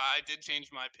 But yeah, so I did change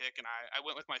my pick and I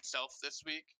went with myself this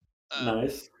week.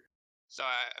 Nice. So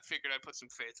I figured I'd put some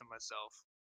faith in myself.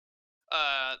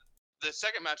 The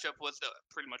second matchup was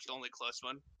pretty much the only close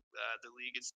one. The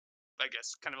league is, I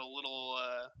guess, kind of a little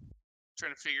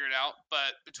trying to figure it out.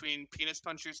 But between Penis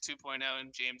Punchers 2.0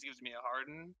 and James Gives Me a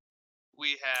Harden,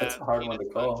 we That's have a hard Penis one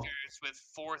to call. Punchers with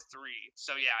 4-3.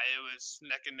 So yeah, it was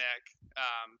neck and neck.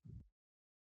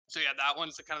 So yeah, that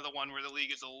one's kind of the one where the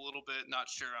league is a little bit not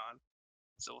sure on.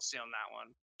 So we'll see on that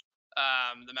one.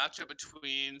 The matchup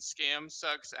between Scam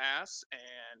Sucks Ass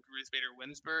and Ruth Bader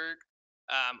Winsberg.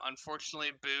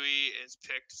 Unfortunately, Bowie is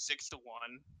picked 6-1.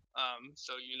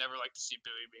 So you never like to see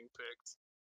Bowie being picked.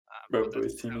 Bro,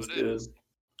 Bowie's team is good.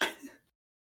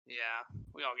 Yeah,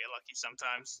 we all get lucky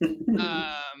sometimes.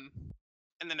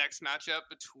 And the next matchup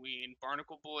between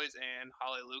Barnacle Boys and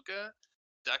Hallelujah.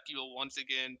 Ducky will once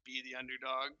again be the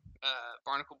underdog.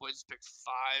 Barnacle Boys picked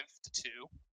 5-2.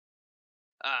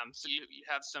 So you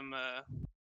have some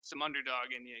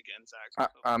underdog in you again,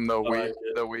 Zach. I'm the like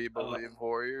We Believe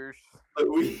Warriors.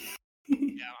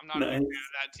 Yeah, I'm not a Nice. big fan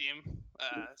of that team.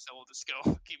 So we'll just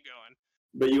keep going.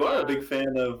 But you are a big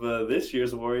fan of this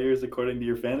year's Warriors, according to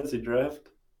your fantasy draft.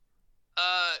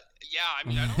 Yeah, I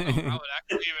mean, I don't know how it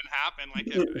actually even happened. Like,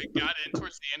 it got in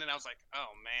towards the end, and I was like, oh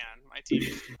man, my team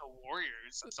is the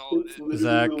Warriors. That's all it is.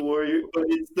 Zach. The Warrior, but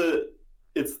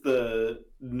it's the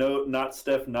no, not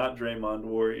Steph, not Draymond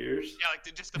Warriors. Yeah,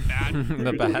 like just the bad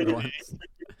The bad ones.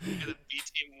 Yeah, the B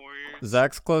team Warriors.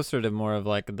 Zach's closer to more of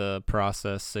like the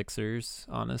process Sixers,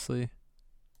 honestly.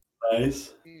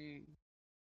 Nice.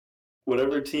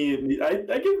 Whatever team, I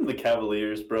give him the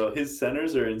Cavaliers, bro. His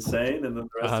centers are insane, and then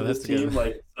the rest of his team,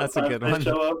 like, that's a good they one.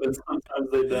 show up and sometimes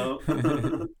they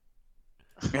don't.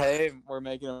 Hey, we're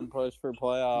making them push for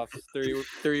playoffs.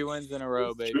 Three wins in a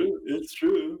row, baby. It's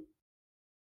true.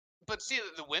 But see,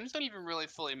 the wins don't even really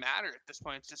fully matter at this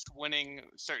point. It's just winning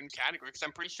certain categories.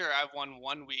 I'm pretty sure I've won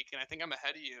 1 week, and I think I'm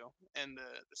ahead of you in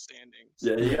the standings.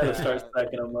 Yeah, you gotta start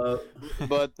stacking them up.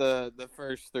 But the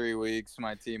first 3 weeks,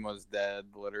 my team was dead,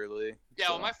 literally. Yeah,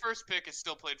 so. well, my first pick has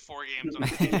still played 4 games on the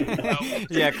team.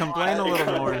 So Yeah, complain a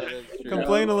little more.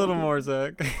 Complain a little more,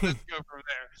 Zach. let's go from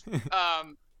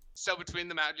there. So between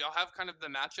y'all have kind of the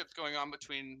matchups going on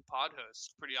between pod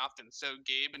hosts pretty often. So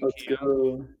Gabe and Let's Cam.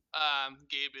 go.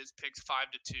 Gabe is picked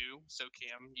 5-2. So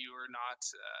Cam, you are not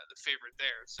the favorite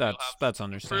there. So That's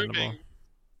understandable.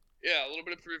 Yeah, a little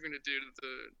bit of proving to do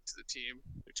to the team,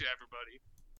 to everybody.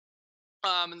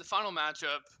 In the final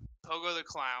matchup, Pogo the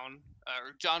Clown,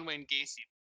 or John Wayne Gacy,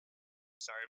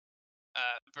 sorry,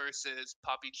 versus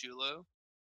Poppy Chulo.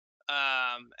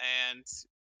 And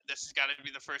this has got to be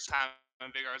the first time in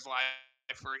Big R's life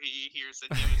where he hears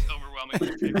that he was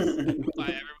overwhelmingly picked by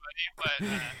everybody. But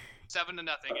 7-0 in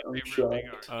favor of Big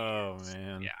R. Oh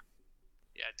man.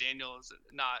 Yeah, Daniel is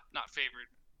not favored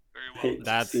very well.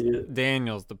 That's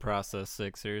Daniel's the process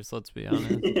Sixers. Let's be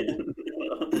honest.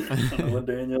 I don't know what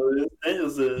Daniel is.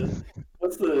 Daniel's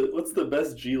what's the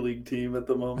best G League team at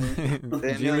the moment?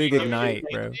 G League Ignite,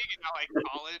 bro. Not like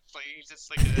college, like he's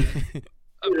just like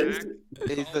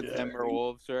He's the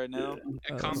Timberwolves right now.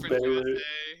 a Conference Baylor. USA.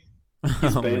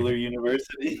 He's Oh, Baylor man.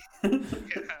 University. Yeah.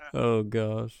 Oh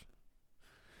gosh.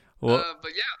 Well,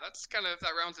 But yeah, that's kind of that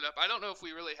rounds it up. I don't know if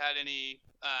we really had any.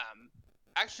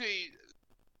 Actually,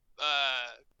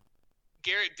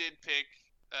 Garrett did pick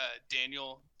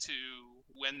Daniel to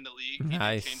win the league. He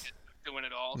Nice. did change it to win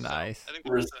it all. Nice. So I think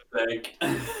that's Respect.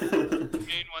 the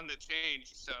main one that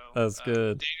changed. So That's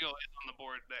good. Daniel is on the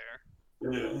board there.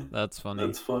 Yeah, that's funny.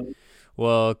 that's funny.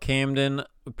 Well, Camden,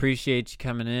 appreciate you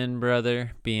coming in,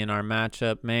 brother, being our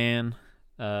matchup man.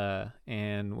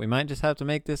 And we might just have to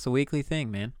make this a weekly thing,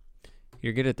 man.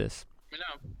 You're good at this. We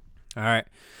know. All right.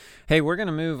 Hey, we're going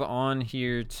to move on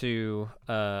here to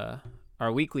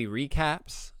our weekly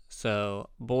recaps. So,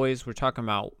 boys, we're talking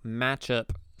about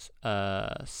matchup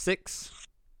 6.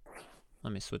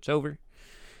 Let me switch over.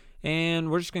 And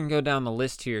we're just going to go down the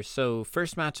list here. So,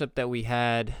 first matchup that we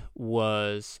had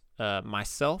was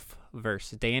myself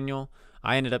versus Daniel.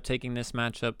 I ended up taking this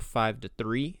matchup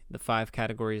 5-3. The 5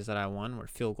 categories that I won were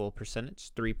field goal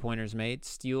percentage, 3-pointers made,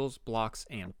 steals, blocks,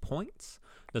 and points.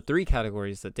 The 3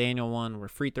 categories that Daniel won were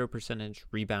free throw percentage,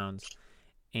 rebounds,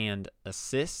 and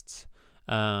assists.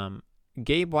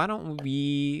 Gabe, why don't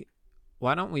we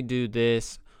do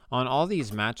this? on all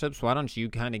these matchups, why don't you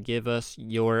kind of give us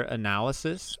your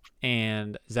analysis,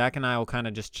 and Zach and I will kind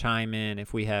of just chime in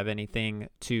if we have anything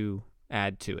to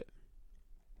add to it.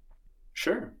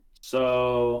 Sure.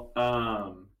 So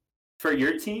for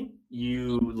your team,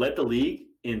 you led the league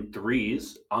in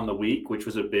threes on the week, which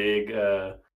was a big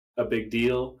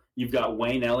deal. You've got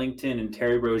Wayne Ellington and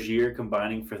Terry Rozier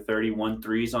combining for 31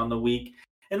 threes on the week.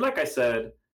 And like I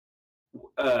said,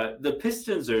 the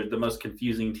Pistons are the most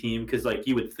confusing team because, like,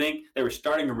 you would think they were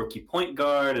starting a rookie point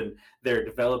guard and they're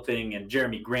developing, and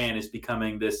Jeremy Grant is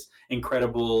becoming this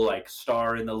incredible, like,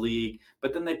 star in the league.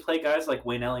 But then they play guys like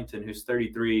Wayne Ellington, who's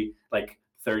 33, like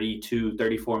 32,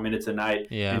 34 minutes a night,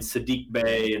 Yeah. and Sadiq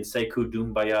Bey and Sekou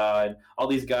Doumbaya and all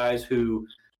these guys who,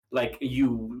 like,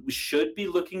 you should be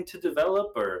looking to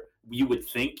develop, or you would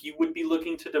think you would be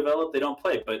looking to develop. They don't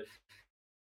play, but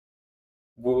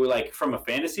we're like, from a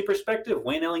fantasy perspective,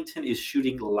 Wayne Ellington is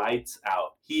shooting lights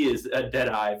out. He is a dead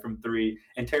eye from three,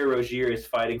 and Terry Rozier is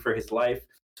fighting for his life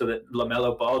so that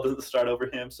LaMelo Ball doesn't start over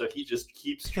him. So he just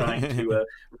keeps trying to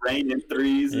rain in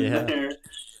threes in there.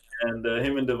 And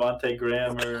him and Devontae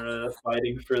Graham are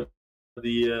fighting for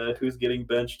the who's getting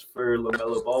benched for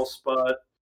LaMelo Ball spot.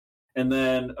 And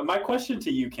then my question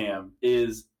to you, Cam,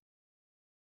 is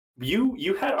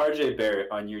you had RJ Barrett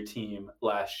on your team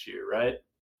last year, right?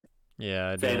 Yeah,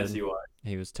 I did. Fantasy-wise.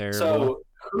 He was terrible. So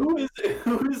who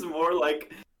is more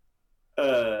like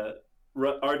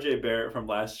RJ Barrett from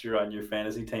last year on your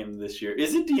fantasy team this year?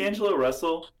 Is it D'Angelo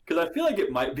Russell? Because I feel like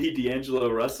it might be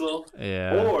D'Angelo Russell.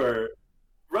 Yeah. Or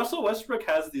Russell Westbrook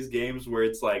has these games where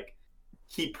it's like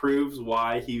he proves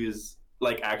why he was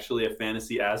like actually a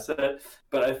fantasy asset,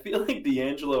 but I feel like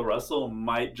D'Angelo Russell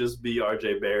might just be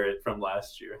RJ Barrett from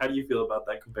last year. How do you feel about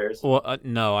that comparison? Well,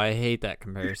 no, I hate that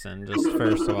comparison, just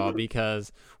first of all,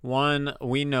 because one,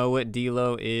 we know what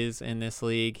D'Lo is in this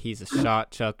league. He's a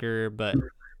shot chucker, but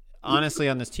honestly,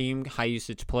 on this team, high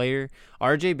usage player.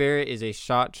 RJ Barrett is a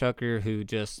shot chucker who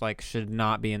just like should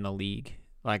not be in the league.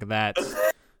 Like that's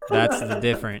the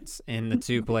difference in the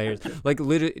two players. Like,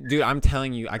 literally, dude, I'm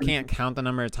telling you, I can't count the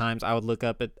number of times I would look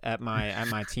up at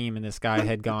my team and this guy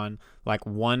had gone like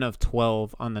 1 of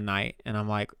 12 on the night, and I'm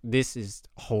like, this is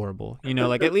horrible. You know,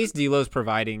 like, at least D'Lo's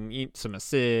providing some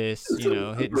assists, you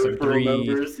know, hitting some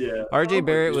threes. Yeah. RJ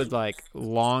Barrett would like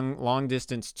long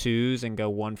distance twos and go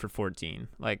 1 for 14.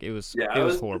 Like, it was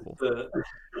horrible.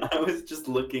 I was just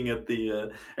looking at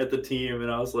the team,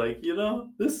 and I was like, you know,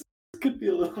 this could be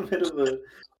a little bit of a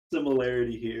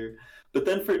similarity here. But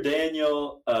then for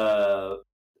Daniel,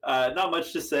 not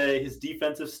much to say. His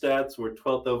defensive stats were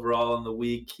 12th overall in the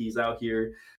week. He's out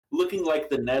here looking like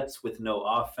the Nets with no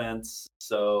offense,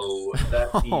 so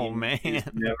that team is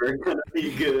never going to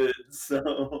be good.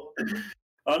 So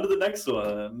on to the next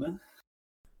one.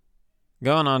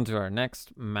 Going on to our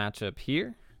next matchup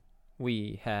here,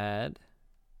 we had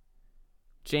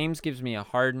James gives me a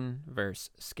Harden versus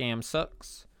Scam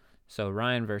Sucks. So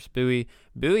Ryan versus Bowie.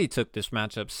 Bowie took this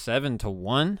matchup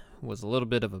 7-1. Was a little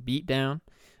bit of a beatdown.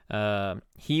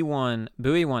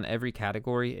 Bowie won every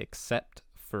category except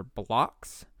for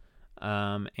blocks.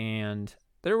 And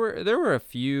there were a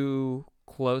few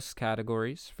close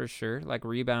categories for sure. Like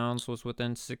rebounds was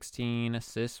within 16,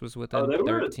 assists was within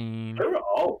 13. They were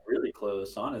all really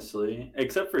close, honestly,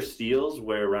 except for steals,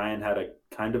 where Ryan had a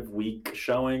kind of weak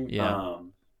showing. Yeah.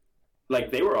 Like,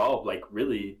 they were all like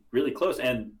really, really close,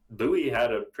 and Bowie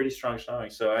had a pretty strong showing.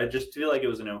 So I just feel like it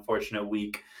was an unfortunate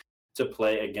week to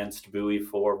play against Bowie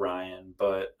for Ryan.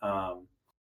 But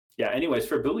yeah, anyways,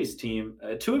 for Bowie's team,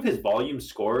 2 of his volume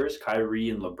scorers,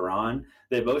 Kyrie and LeBron,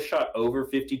 they both shot over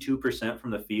 52%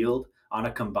 from the field on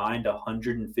a combined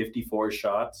 154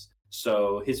 shots.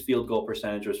 So his field goal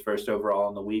percentage was first overall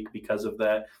in the week because of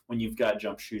that. When you've got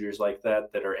jump shooters like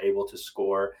that are able to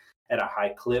score at a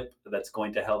high clip, that's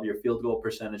going to help your field goal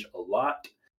percentage a lot.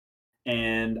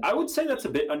 And I would say that's a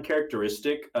bit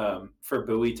uncharacteristic for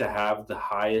Bowie to have the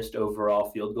highest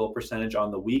overall field goal percentage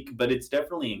on the week, but it's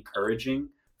definitely encouraging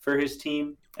for his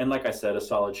team. And like I said, a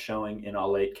solid showing in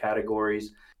all 8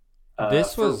 categories.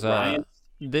 This was the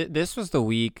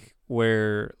week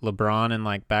where LeBron in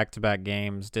like back-to-back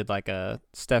games did like a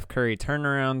Steph Curry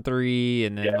turnaround 3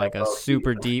 and then like a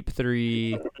super deep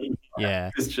 3. Yeah,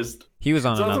 it's just he was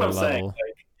on another level. Saying. Like,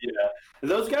 yeah,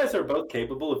 those guys are both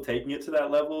capable of taking it to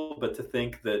that level, but to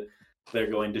think that they're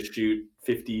going to shoot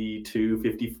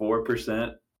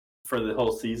 52-54% for the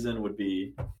whole season would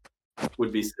be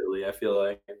silly, I feel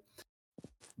like.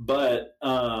 But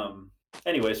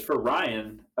anyways, for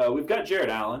Ryan, we've got Jared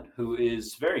Allen, who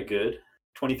is very good.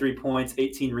 23 points,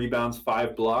 18 rebounds,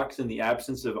 5 blocks in the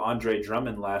absence of Andre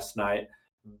Drummond last night.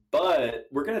 But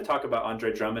we're going to talk about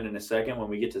Andre Drummond in a second when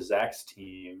we get to Zach's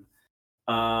team.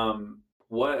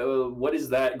 What is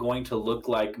that going to look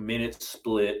like minute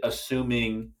split,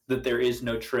 assuming that there is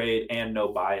no trade and no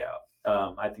buyout?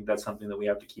 I think that's something that we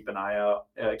have to keep an eye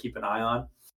on.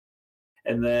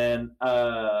 And then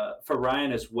for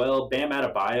Ryan as well, Bam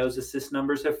Adebayo's assist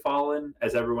numbers have fallen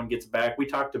as everyone gets back. We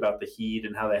talked about the Heat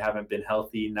and how they haven't been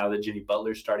healthy now that Jimmy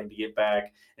Butler's starting to get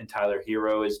back and Tyler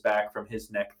Hero is back from his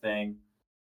neck thing.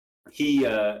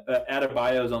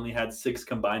 Adebayo's only had 6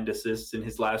 combined assists in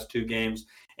his last 2 games,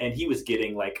 and he was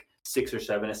getting like 6 or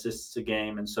 7 assists a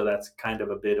game, and so that's kind of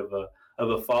a bit of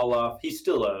a fall off. He's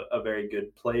still a very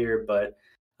good player, but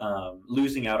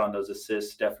losing out on those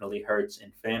assists definitely hurts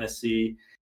in fantasy.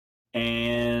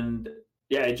 And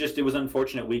yeah, it was an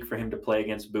unfortunate week for him to play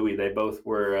against Bowie. They both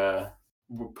were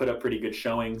put up pretty good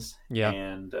showings,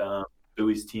 and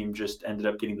Bowie's team just ended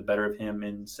up getting the better of him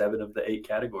in 7 of the 8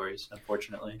 categories,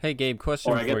 unfortunately. Hey, Gabe,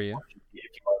 question for you.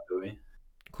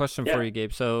 Question for you,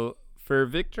 Gabe. So for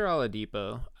Victor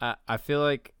Oladipo, I feel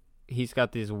like he's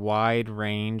got this wide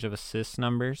range of assist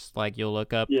numbers. Like you'll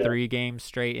look up 3 games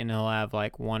straight and he'll have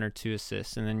like 1 or 2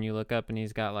 assists. And then you look up and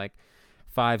he's got like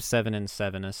 5, 7, and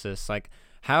 7 assists. Like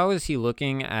how is he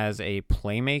looking as a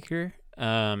playmaker?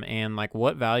 And like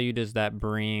what value does that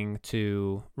bring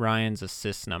to Ryan's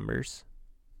assist numbers?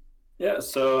 Yeah,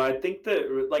 so I think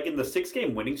that like in the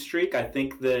 6-game winning streak, I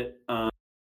think that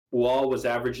Wall was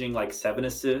averaging like 7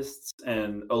 assists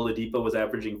and Oladipo was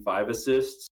averaging 5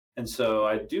 assists. And so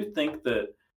I do think that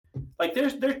like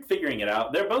they're figuring it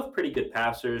out. They're both pretty good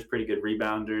passers, pretty good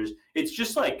rebounders. It's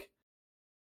just like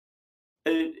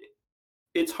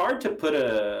it's hard to put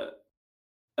a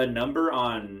number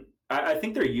on. I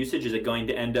think their usage is going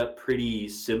to end up pretty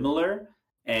similar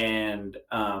and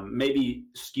maybe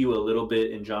skew a little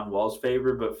bit in John Wall's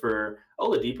favor. But for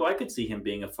Oladipo, I could see him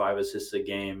being a 5 assists a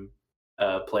game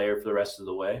player for the rest of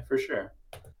the way, for sure.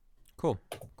 Cool.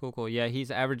 Yeah, he's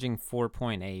averaging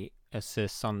 4.8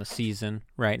 assists on the season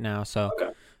right now. So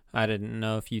okay. I didn't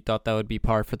know if you thought that would be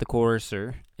par for the course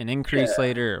or an increase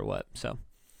later or what. So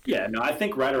yeah, no, I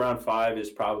think right around 5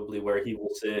 is probably where he will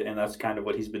sit, and that's kind of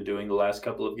what he's been doing the last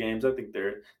couple of games. I think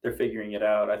they're figuring it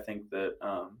out. I think that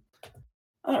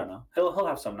I don't know. He'll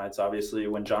have some nights. Obviously,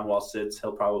 when John Wall sits,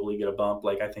 he'll probably get a bump.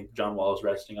 Like I think John Wall is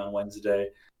resting on Wednesday.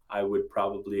 I would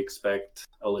probably expect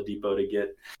Oladipo to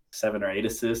get 7 or 8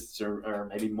 assists or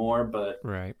maybe more. But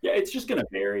yeah, it's just going to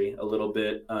vary a little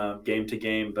bit game to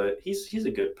game. But he's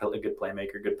a good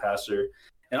playmaker, good passer.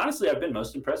 And honestly, I've been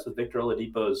most impressed with Victor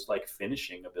Oladipo's like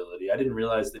finishing ability. I didn't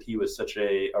realize that he was such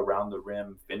a around the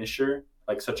rim finisher,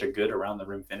 like such a good around the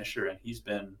rim finisher. And he's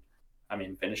been,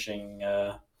 finishing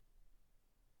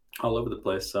all over the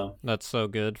place. So that's so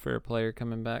good for a player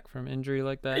coming back from injury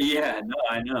like that. Yeah, no,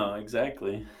 I know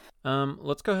exactly.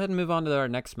 Let's go ahead and move on to our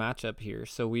next matchup here.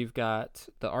 So we've got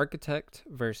the Architect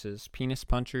versus Penis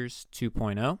Punchers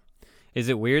 2.0. Is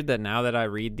it weird that now that I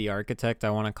read the Architect,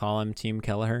 I want to call him Team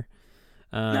Kelleher?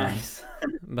 Nice.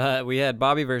 But we had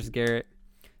Bobby versus Garrett.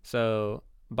 So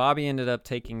Bobby ended up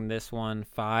taking this one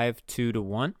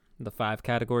 5-2-1. The 5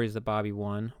 categories that Bobby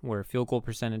won were field goal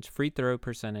percentage, free throw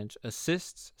percentage,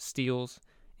 assists, steals,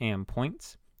 and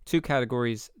points. 2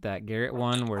 categories that Garrett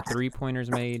won were 3-pointers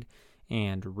made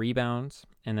and rebounds.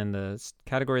 And then the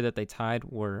category that they tied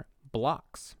were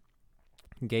blocks.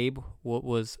 Gabe, what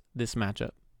was this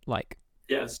matchup like?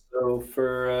 Yes, so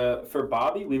for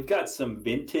Bobby, we've got some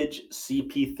vintage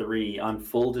CP3 on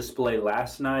full display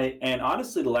last night. And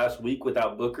honestly, the last week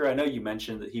without Booker, I know you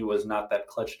mentioned that he was not that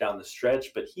clutch down the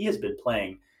stretch, but he has been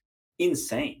playing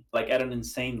insane, like at an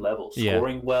insane level,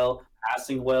 scoring well,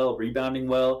 passing well, rebounding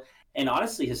well. And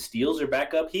honestly, his steals are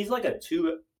back up. He's like a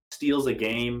 2 steals a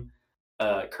game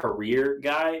career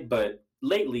guy, but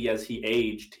lately as he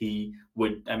aged, he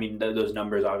would, those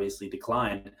numbers obviously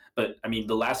declined, but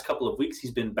the last couple of weeks he's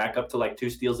been back up to like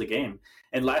 2 steals a game.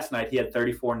 And last night he had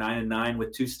 34, 9 and 9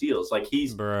 with 2 steals. Like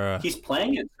he's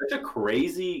playing at such a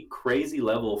crazy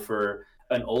level for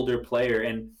an older player.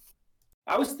 And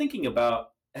I was thinking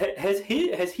about, has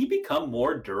he become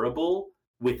more durable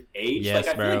with age? Yes,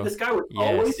 like I feel like this guy was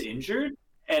always injured,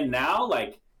 and now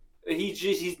like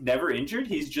he's never injured.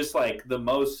 He's just like the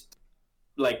most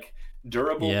like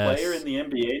durable player in the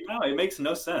NBA now. It makes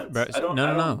no sense. Bro, I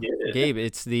don't get it. Gabe,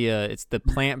 it's the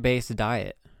plant-based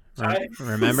diet.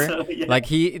 Remember? So, yeah. Like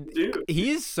he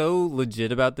is so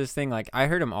legit about this thing. Like I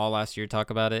heard him all last year talk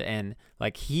about it, and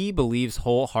like he believes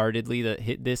wholeheartedly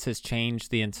that this has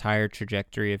changed the entire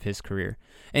trajectory of his career.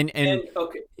 And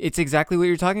it's exactly what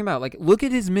you're talking about. Like look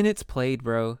at his minutes played,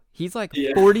 bro. He's like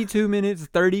 42 minutes,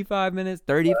 35 minutes,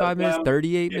 35 minutes,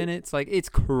 38 minutes. Like it's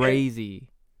crazy.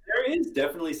 is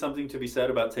definitely something to be said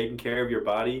about taking care of your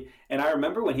body. And I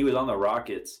remember when he was on the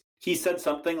Rockets, he said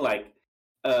something like,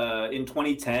 in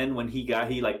 2010 when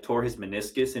he like tore his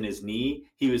meniscus in his knee,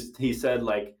 he said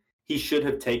like he should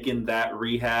have taken that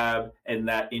rehab and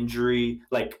that injury,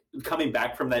 like coming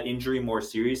back from that injury more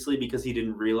seriously, because he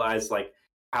didn't realize like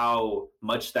how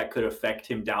much that could affect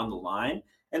him down the line.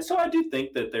 And so I do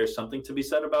think that there's something to be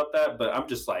said about that, but I'm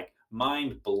just like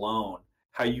mind blown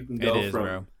how you can go from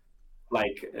bro.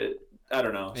 like I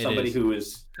don't know, It somebody is. who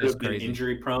is could It's have been crazy.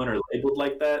 injury prone or labeled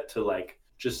like that to like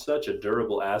just such a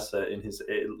durable asset in his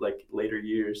like later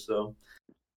years. So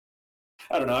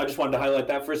I don't know. I just wanted to highlight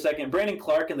that for a second. Brandon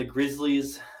Clark and the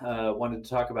Grizzlies, wanted to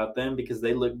talk about them because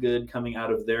they look good coming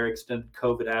out of their extended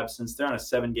COVID absence. They're on a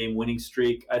 7-game winning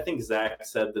streak. I think Zack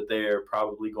said that they are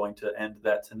probably going to end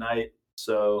that tonight.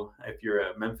 So if you're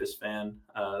a Memphis fan,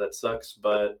 that sucks.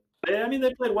 But they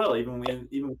played well even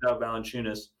without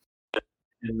Valanciunas.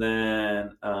 And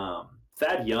then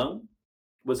Thad Young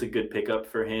was a good pickup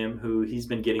for him, who he's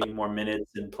been getting more minutes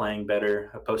and playing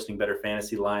better, posting better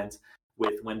fantasy lines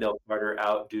with Wendell Carter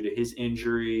out due to his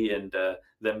injury and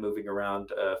them moving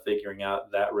around, figuring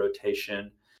out that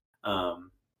rotation,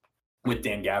 with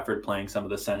Dan Gafford playing some of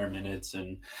the center minutes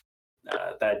and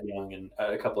Thad Young and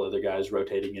a couple other guys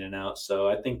rotating in and out. So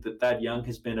I think that Thad Young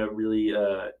has been a really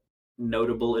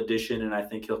notable addition, and I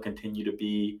think he'll continue to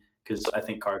be, because I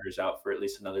think Carter's out for at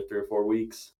least another 3 or 4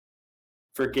 weeks.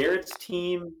 For Garrett's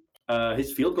team,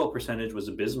 his field goal percentage was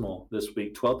abysmal this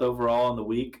week, 12th overall on the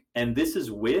week. And this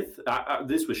is with,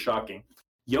 this was shocking.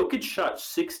 Jokic shot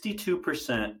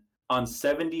 62% on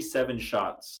 77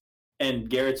 shots, and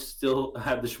Garrett still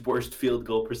had the worst field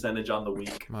goal percentage on the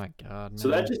week. My God, man. So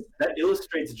that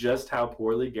illustrates just how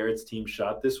poorly Garrett's team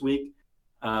shot this week.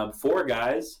 4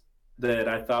 guys that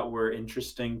I thought were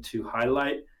interesting to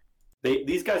highlight.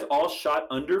 These guys all shot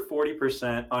under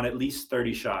 40% on at least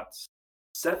 30 shots.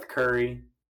 Seth Curry,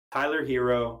 Tyler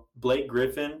Hero, Blake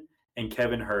Griffin, and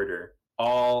Kevin Huerter,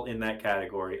 all in that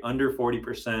category, under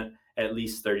 40%, at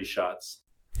least 30 shots.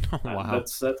 Wow.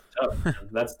 That's tough. Man.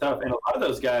 That's tough. And a lot of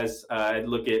those guys, I'd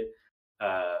look at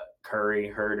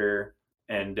Curry, Huerter,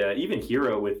 and even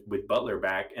Hero with Butler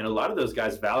back. And a lot of those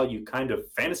guys'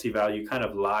 fantasy value kind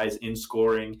of lies in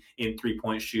scoring, in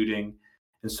three-point shooting.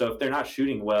 And so if they're not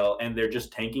shooting well and they're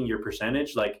just tanking your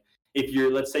percentage, like if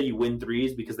let's say you win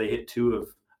threes because they hit 2 of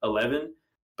 11,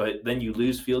 but then you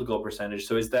lose field goal percentage.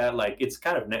 So is that like, it's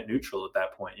kind of net neutral at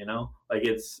that point, like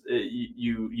it's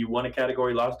you won a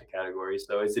category, lost a category.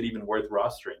 So is it even worth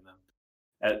rostering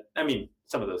them?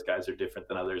 Some of those guys are different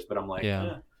than others, but I'm like,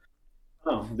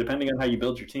 depending on how you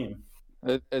build your team.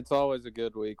 It's always a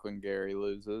good week when Gary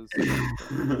loses.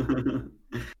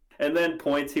 And then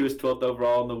points, he was 12th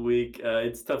overall in the week.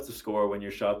 It's tough to score when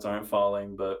your shots aren't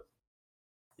falling, but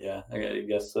yeah, I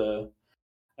guess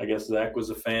Zack was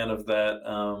a fan of that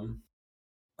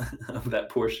of that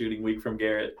poor shooting week from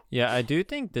Garrett. Yeah, I do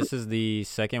think this is the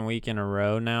second week in a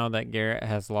row now that Garrett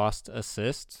has lost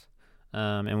assists.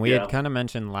 And we had kind of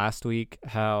mentioned last week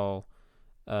how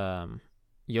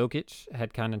Jokic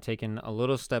had kind of taken a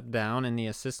little step down in the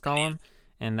assist column,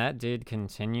 and that did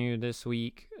continue this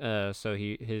week. So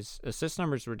his assist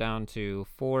numbers were down to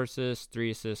 4 assists,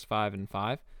 3 assists, 5 and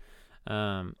 5.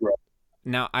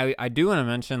 Now, I do want to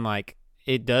mention, like,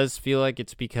 it does feel like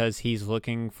it's because he's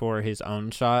looking for his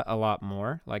own shot a lot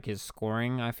more. Like, his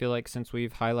scoring, I feel like, since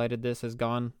we've highlighted this, has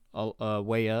gone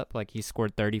way up. Like, he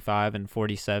scored 35 and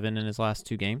 47 in his last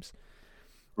 2 games.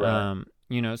 Right.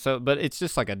 But it's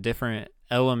just like a different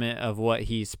element of what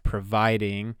he's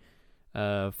providing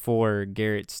for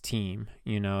Garrett's team,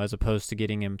 as opposed to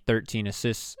getting him 13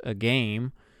 assists a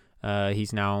game.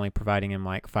 He's now only providing him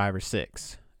like 5 or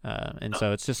 6.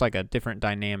 So it's just like a different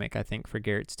dynamic, I think, for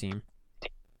Garrett's team.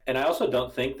 And I also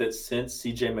don't think that since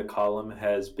CJ McCollum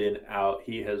has been out,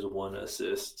 he has 1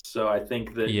 assist. So I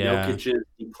think that Jokic's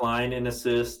decline in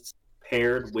assists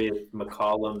paired with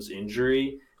McCollum's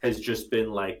injury has just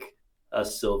been like a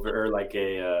silver, or like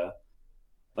a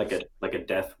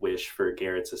death wish for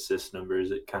Garrett's assist numbers.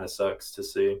 It kind of sucks to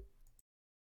see.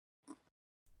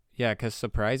 Yeah, because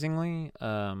surprisingly,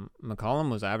 McCollum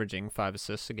was averaging 5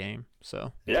 assists a game.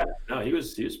 So he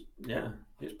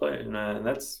was playing, and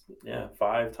that's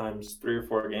 5 times 3 or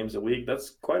 4 games a week.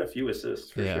 That's quite a few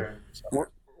assists for sure. So.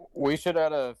 We should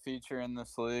add a feature in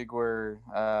this league where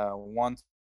once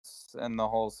in the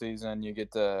whole season you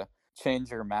get to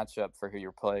change your matchup for who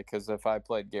you play. Because if I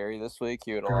played Gary this week,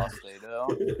 he would have lost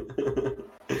 8-0.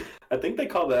 I think they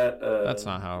call that. That's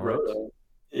not how it works.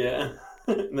 Yeah.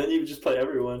 And then you just play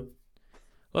everyone.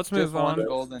 Let's move Just one on.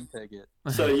 golden ticket.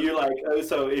 So you're like,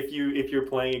 so if you're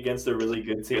playing against a really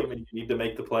good team and you need to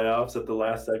make the playoffs at the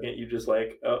last second, you just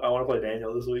like, oh, I want to play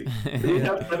Daniel this week. We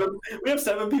have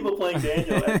 7 people playing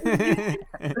Daniel.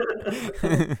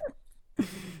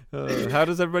 How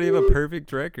does everybody have a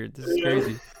perfect record? This is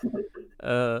crazy.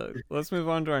 Let's move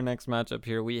on to our next matchup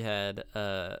here. We had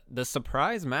the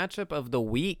surprise matchup of the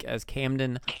week, as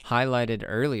Camden highlighted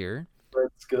earlier.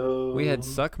 Let's go. We had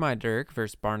Suck My Dirk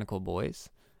versus Barnacle Boys.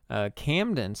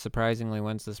 Camden surprisingly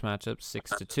wins this matchup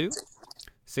 6-2.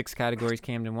 6 categories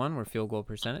Camden won were field goal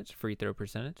percentage, free throw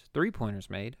percentage, 3-pointers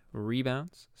made,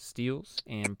 rebounds, steals,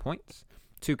 and points.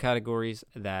 2 categories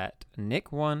that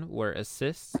Nick won were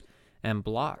assists and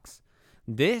blocks.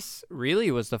 This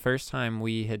really was the first time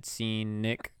we had seen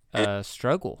Nick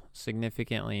struggle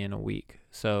significantly in a week.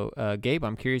 So, Gabe,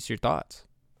 I'm curious your thoughts.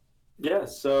 Yeah,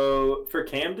 so for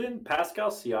Camden,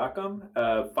 Pascal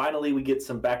Siakam, finally we get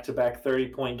some back-to-back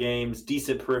 30-point games,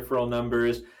 decent peripheral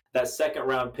numbers. That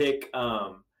second-round pick,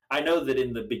 I know that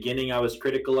in the beginning I was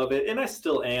critical of it, and I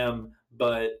still am,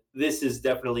 but this is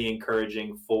definitely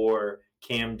encouraging for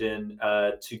Camden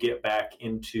to get back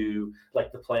into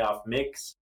like the playoff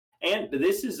mix. And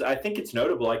this is, I think it's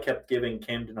notable. I kept giving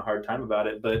Camden a hard time about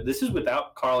it, but this is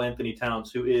without Karl Anthony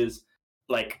Towns, who is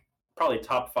like probably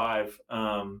top 5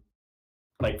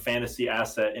 like fantasy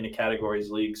asset in a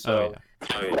categories league. So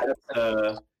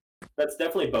that's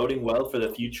definitely boding well for the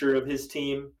future of his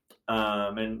team.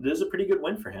 And this is a pretty good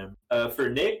win for him. For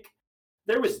Nick,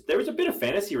 there was a bit of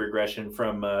fantasy regression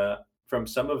from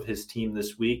some of his team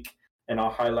this week, and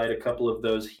I'll highlight a couple of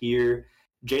those here.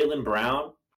 Jaylen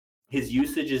Brown, his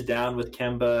usage is down with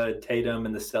Kemba, Tatum,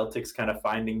 and the Celtics kind of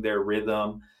finding their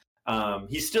rhythm.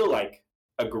 He's still like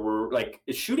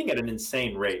shooting at an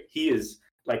insane rate. He is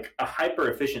like a hyper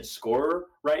efficient scorer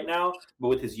right now, but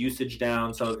with his usage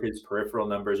down, some of his peripheral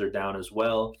numbers are down as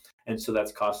well. And so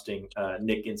that's costing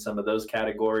Nick in some of those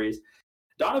categories.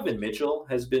 Donovan Mitchell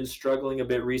has been struggling a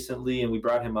bit recently, and we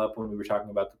brought him up when we were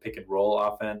talking about the pick and roll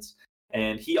offense.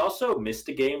 And he also missed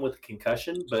a game with a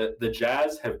concussion, but the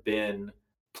Jazz have been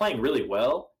playing really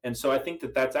well. And so I think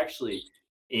that that's actually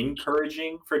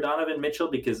encouraging for Donovan Mitchell,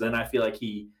 because then I feel like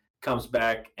he comes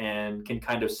back and can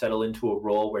kind of settle into a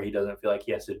role where he doesn't feel like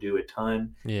he has to do a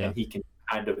ton. Yeah. And he can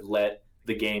kind of let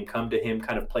the game come to him,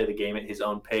 kind of play the game at his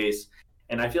own pace.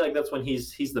 And I feel like that's when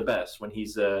he's the best, when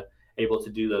he's able to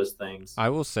do those things. I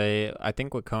will say, I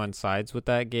think what coincides with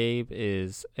that, Gabe,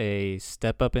 is a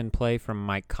step up in play from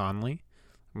Mike Conley.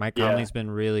 Mike Conley's been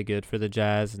really good for the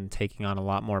Jazz and taking on a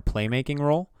lot more playmaking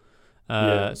role.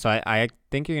 So I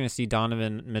think you're going to see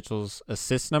Donovan Mitchell's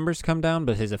assist numbers come down,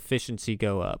 but his efficiency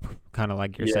go up, kind of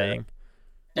like you're saying.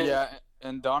 Yeah,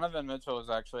 and Donovan Mitchell has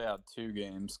actually had 2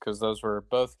 games, because those were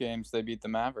both games they beat the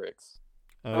Mavericks.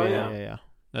 Oh, yeah.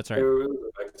 That's right. They were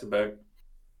back-to-back.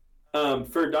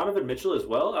 For Donovan Mitchell as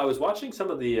well, I was watching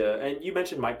some of the and you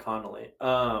mentioned Mike Conley.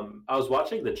 I was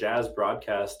watching the Jazz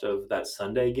broadcast of that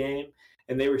Sunday game,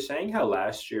 and they were saying how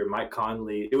last year Mike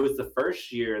Conley, it was the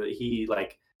first year that he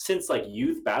since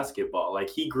youth basketball,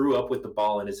 he grew up with the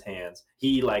ball in his hands.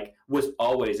 He was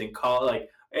always in college,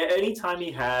 anytime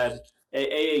he had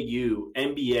AAU,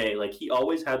 NBA, he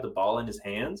always had the ball in his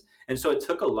hands. And so it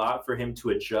took a lot for him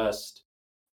to adjust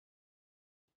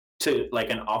to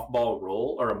an off-ball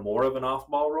role, or more of an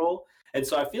off-ball role. And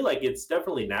so I feel like it's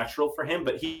definitely natural for him,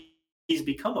 but he's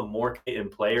become a more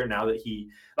competent player now that he,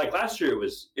 last year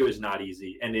it was not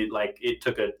easy, and it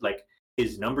took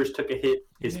his numbers took a hit,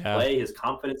 his play, his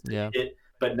confidence took a hit.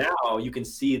 But now you can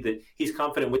see that he's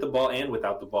confident with the ball and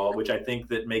without the ball, which I think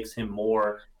that makes him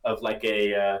more of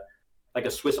a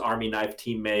Swiss Army knife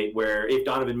teammate, where if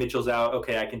Donovan Mitchell's out,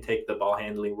 okay, I can take the ball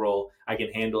handling role. I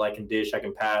can handle, I can dish, I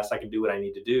can pass, I can do what I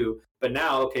need to do. But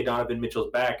now, okay, Donovan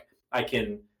Mitchell's back, I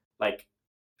can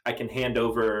hand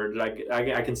over,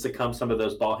 I can succumb some of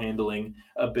those ball handling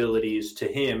abilities to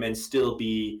him and still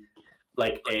be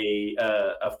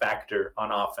a factor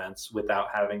on offense without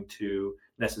having to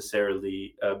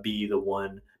necessarily be the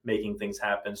one making things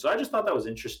happen. So I just thought that was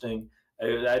interesting.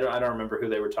 I don't remember who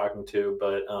they were talking to,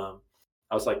 but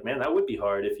I was like, man, that would be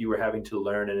hard if you were having to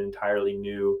learn an entirely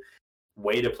new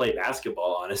way to play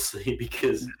basketball, honestly,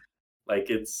 because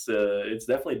it's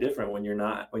definitely different when you don't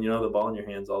have the ball in your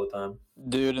hands all the time.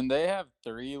 Dude, and they have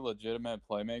 3 legitimate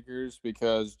playmakers,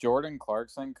 because Jordan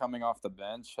Clarkson coming off the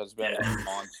bench has been a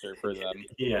monster for them.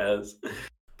 He has.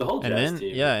 The whole Jazz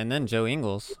team. Yeah, and then Joe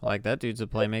Ingles, that dude's a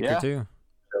playmaker too.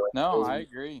 No, I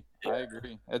agree.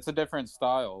 It's a different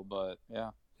style, but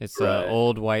yeah. It's the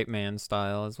old white man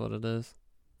style is what it is.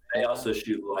 They also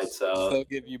shoot lights out. They'll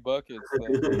give you buckets.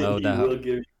 No doubt. Will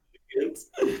give you buckets.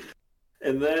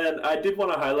 And then I did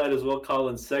want to highlight as well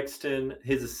Colin Sexton.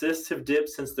 His assists have dipped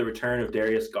since the return of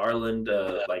Darius Garland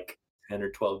like 10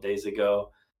 or 12 days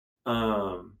ago.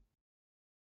 Colin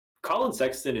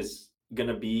Sexton is going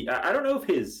to be – I don't know if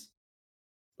his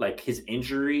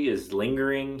injury is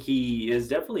lingering. He has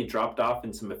definitely dropped off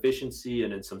in some efficiency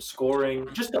and in some scoring,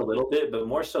 just a little bit, but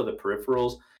more so the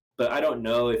peripherals. But I don't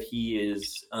know if he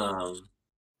is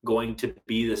going to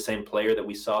be the same player that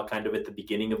we saw kind of at the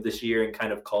beginning of this year and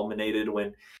kind of culminated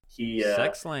when he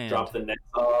dropped the nets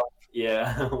off.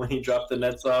 Yeah, when he dropped the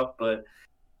nets off. But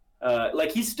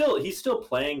he's still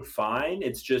playing fine.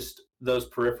 It's just those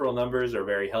peripheral numbers are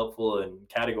very helpful in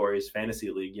categories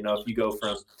fantasy league. You know, if you go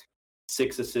from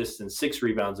 6 assists and 6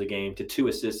 rebounds a game to 2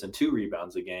 assists and 2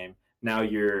 rebounds a game, now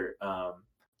you're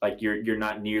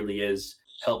not nearly as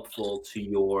helpful to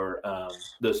your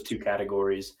those 2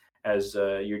 categories as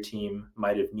your team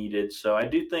might have needed. So I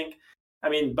do think,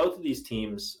 both of these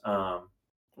teams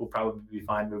will probably be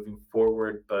fine moving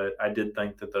forward, but I did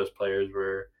think that those players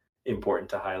were important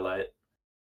to highlight.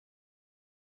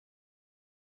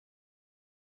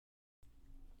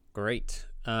 Great.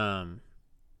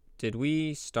 Did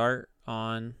we start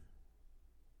on?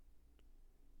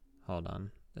 Hold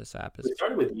on. This app is. We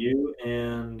started with you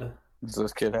and. Is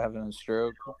this kid having a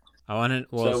stroke? I wanted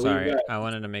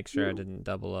to make sure I didn't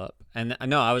double up. And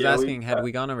no, I was asking, had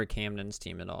we gone over Camden's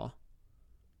team at all?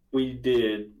 We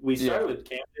did. We started with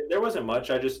Camden. There wasn't much.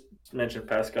 I just mentioned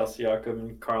Pascal Siakam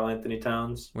and Karl Anthony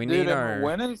Towns. We need our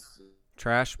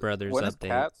Trash Brothers update. When is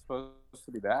Cat supposed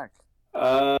to be back?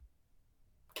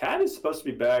 Cat is supposed to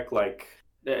be back.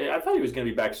 I thought he was going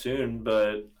to be back soon,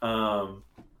 but I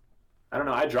don't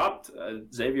know. I dropped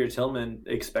Xavier Tillman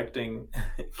expecting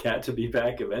Cat to be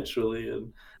back eventually,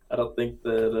 and I don't think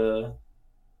that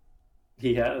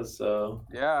he has. So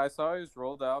yeah, I saw he was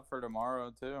rolled out for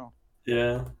tomorrow too.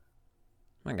 Yeah.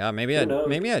 My God, maybe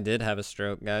I did have a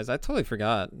stroke, guys. I totally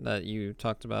forgot that you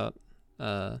talked about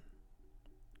Karl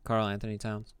Anthony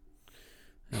Towns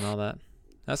and all that.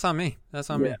 That's on me.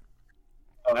 Me.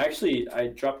 Oh, actually, I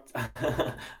dropped.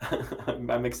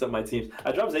 I mixed up my teams.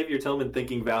 I dropped Xavier Tillman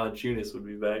thinking Valanciunas would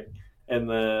be back, and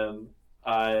then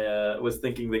I was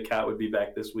thinking that Cat would be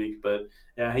back this week. But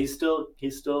yeah, he's still.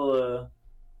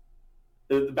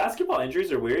 The basketball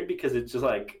injuries are weird because it's just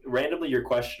randomly you're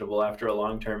questionable after a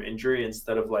long-term injury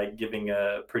instead of giving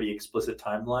a pretty explicit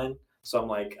timeline. So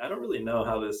I'm I don't really know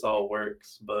how this all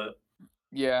works, but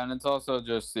yeah, and it's also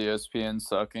just the ESPN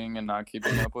sucking and not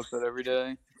keeping up with it every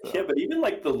day. So. Yeah, but even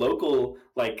the local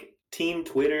team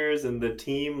Twitters and the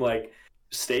team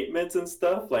statements and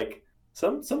stuff,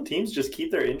 some teams just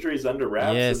keep their injuries under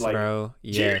wraps. Yes, and, bro.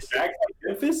 Jaren Jackson,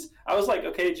 Memphis. I was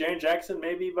okay, Jaren Jackson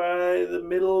maybe by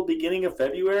the beginning of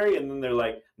February, and then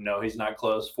they're no, he's not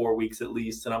close. 4 weeks at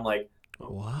least, and I'm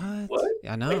what?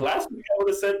 I know. Last week I would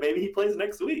have said maybe he plays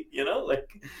next week. You know,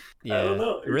 yeah, I don't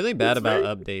know. Really bad about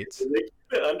updates. They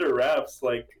keep it under wraps.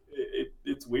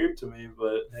 It's weird to me,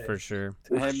 but hey. For sure.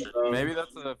 Hey, maybe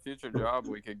that's a future job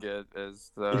we could get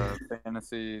is the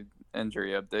fantasy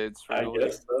injury updates. I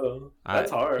guess so.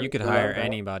 That's hard. You could hire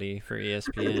anybody for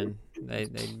ESPN.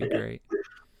 They'd be great.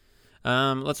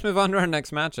 Let's move on to our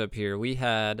next matchup here. We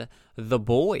had the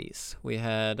boys. We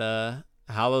had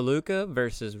Halaluka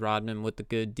versus Rodman with the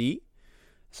good D.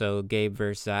 So Gabe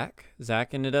versus Zack.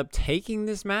 Zack ended up taking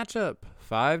this matchup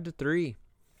 5-3.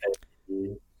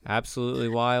 Absolutely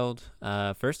wild.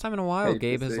 First time in a while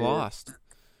Gabe has lost.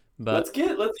 But let's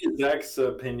get Zach's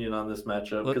opinion on this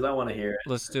matchup because I want to hear it.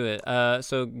 Let's do it.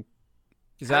 So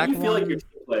How Zack do you feel won. like your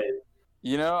team played?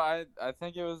 You know, I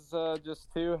think it was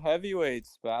just 2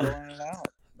 heavyweights battling it out.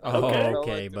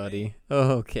 Okay, buddy.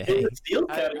 Okay. In the steel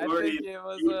category, I think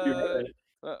it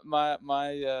was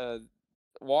my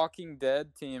Walking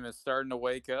Dead team is starting to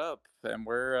wake up, and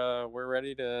we're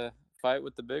ready to fight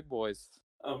with the big boys.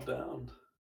 I'm down.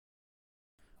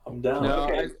 No,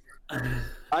 okay.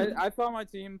 I thought my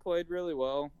team played really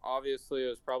well. Obviously, it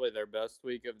was probably their best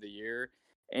week of the year.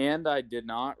 And I did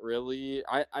not really –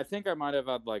 I think I might have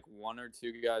had 1 or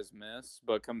 2 guys miss.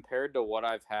 But compared to what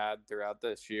I've had throughout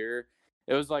this year,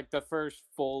 it was the first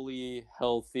fully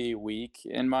healthy week,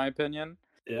 in my opinion.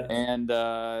 Yeah. And,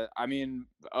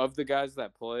 of the guys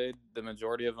that played, the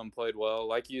majority of them played well.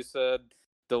 Like you said,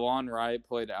 DeLon Wright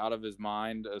played out of his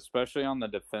mind, especially on the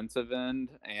defensive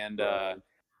end. And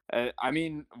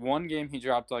one game he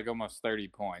dropped almost 30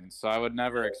 points. So I would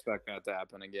never expect that to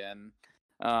happen again.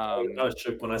 I was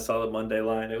shook when I saw the Monday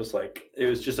line. It was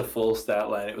just a full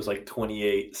stat line. It was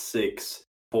 28, 6,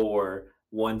 4,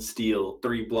 1 steal,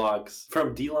 3 blocks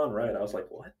from DeLon Wright. I was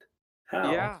what?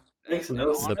 How? Yeah. Makes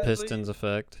no sense. The Pistons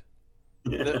effect.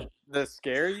 The the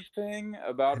scary thing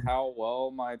about how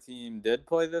well my team did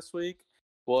play this week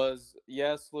was,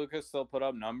 yes, Lucas still put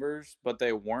up numbers, but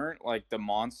they weren't like the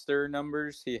monster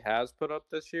numbers he has put up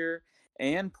this year.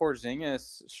 And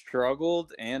Porzingis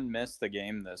struggled and missed the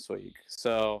game this week.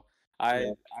 So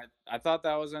I thought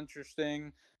that was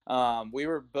interesting. We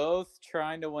were both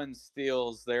trying to win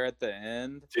steals there at the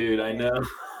end. Dude, I know.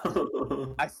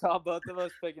 I saw both of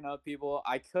us picking up people.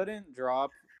 I couldn't drop.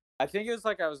 I think it was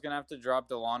like I was going to have to drop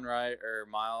DeLon Wright or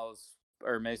Miles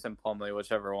or Mason Plumlee,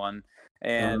 whichever one.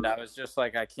 And I was just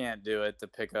like, I can't do it to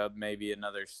pick up maybe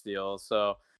another steal.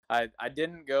 So I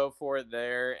didn't go for it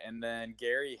there. And then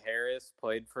Gary Harris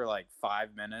played for like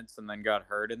 5 minutes and then got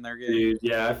hurt in their game. Dude,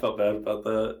 yeah, I felt bad about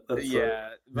that.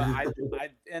 But I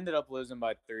ended up losing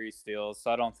by 3 steals,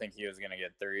 so I don't think he was going to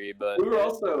get 3. But we were it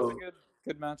was also a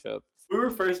good matchup. We were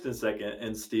first and second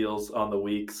in steals on the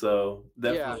week, so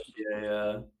definitely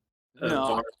a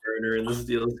barn burner in the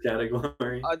steals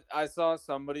category. I saw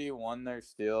somebody won their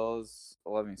steals.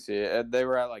 Let me see. They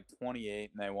were at like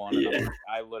 28 and they won. Yeah. And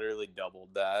I literally doubled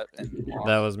that. And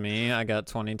That was me. I got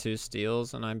 22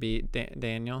 steals and I beat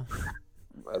Daniel.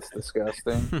 That's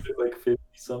disgusting. Like 50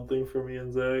 something for me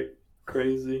and Zach.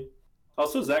 Crazy.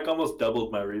 Also, Zach almost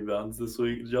doubled my rebounds this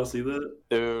week. Did y'all see that?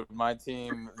 Dude, my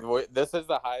team. This is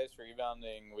the highest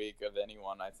rebounding week of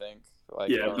anyone, I think.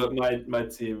 But my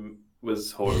team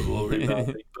was horrible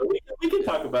rebounding. But we can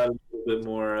talk about it a little bit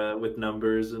more with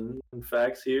numbers and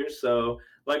facts here. So,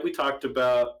 like we talked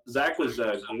about, Zach was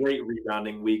a great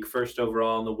rebounding week, first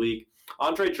overall in the week.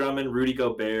 Andre Drummond, Rudy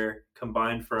Gobert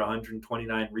combined for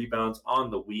 129 rebounds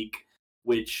on the week,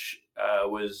 which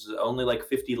was only like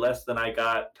 50 less than I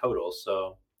got total.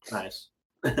 So nice.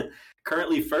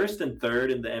 Currently first and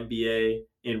third in the NBA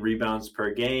in rebounds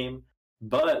per game.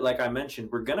 But like I mentioned,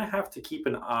 we're going to have to keep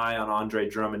an eye on Andre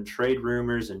Drummond trade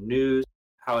rumors and news,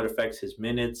 how it affects his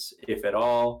minutes, if at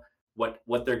all, what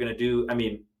they're going to do. I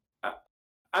mean,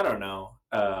 I don't know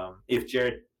if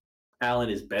Jarrett Allen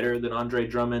is better than Andre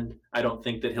Drummond. I don't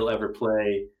think that he'll ever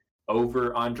play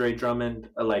over Andre Drummond,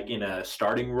 like in a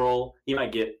starting role. He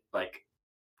might get like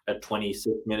a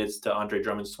 26 minutes to Andre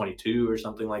Drummond's 22 or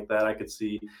something like that. I could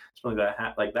see something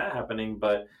like that happening,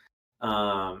 but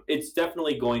it's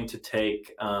definitely going to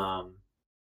take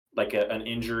like an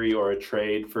injury or a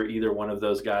trade for either one of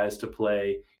those guys to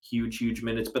play huge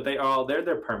minutes. But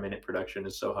their per minute production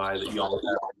is so high that you almost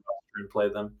have to play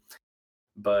them.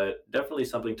 But definitely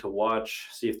something to watch.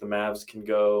 See if the Mavs can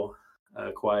go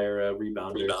acquire a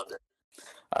rebounder.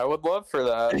 I would love for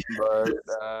that, but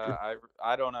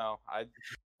I don't know.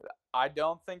 I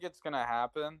don't think it's gonna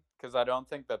happen because I don't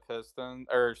think the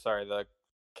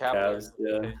Cavaliers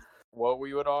what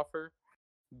we would offer.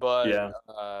 But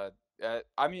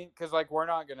I mean, because like we're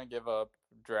not gonna give up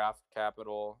draft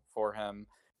capital for him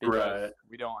because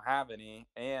we don't have any,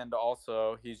 and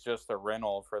also he's just a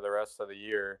rental for the rest of the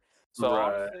year. So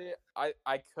honestly,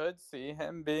 I could see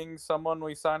him being someone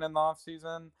we sign in the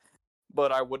offseason,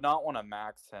 but I would not want to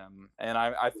max him. And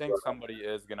I think somebody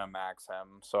is going to max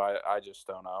him, so I just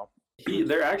don't know.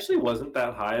 There actually wasn't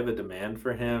that high of a demand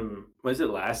for him. Was it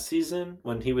last season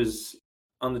when he was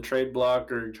on the trade block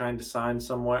or trying to sign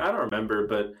somewhere? I don't remember,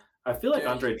 but I feel like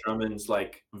Andre Drummond's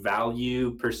like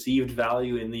perceived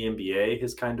value in the NBA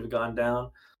has kind of gone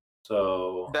down.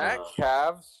 So that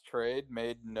Cavs trade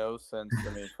made no sense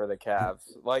to me for the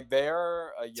Cavs. Like they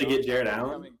are a young to get Jarrett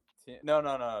Allen.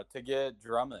 No, to get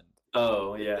Drummond.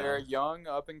 Oh yeah, they're a young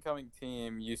up and coming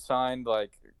team. You signed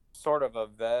like sort of a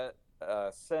vet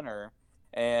center,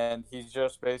 and he's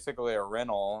just basically a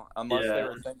rental. Unless they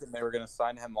were thinking they were going to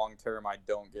sign him long term, I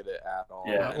don't get it at all.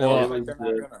 Yeah, well, they're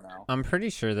not gonna know. I'm pretty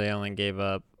sure they only gave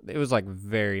up. It was like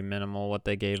very minimal what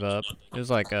they gave up. It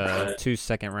was like 2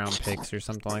 second-round picks or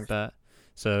something like that.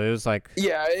 So it was like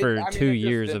 2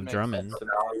 years of Drummond.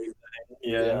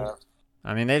 Yeah.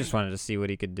 I mean, they just wanted to see what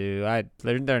he could do.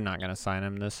 They're not going to sign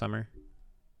him this summer.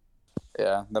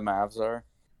 Yeah, the Mavs are.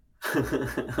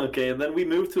 Okay, and then we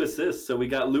move to assists. So we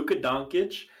got Luka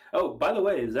Doncic. Oh, by the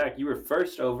way, Zach, you were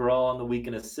first overall on the week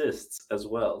in assists as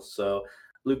well. So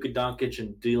Luka Doncic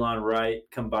and DeLon Wright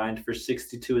combined for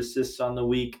 62 assists on the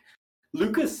week.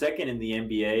 Luka's second in the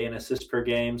NBA in assists per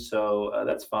game, so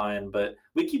that's fine. But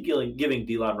we keep giving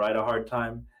DeLon Wright a hard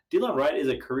time. DeLon Wright is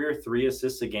a career 3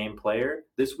 assists a game player.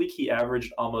 This week he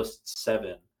averaged almost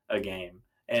 7 a game.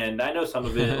 And I know some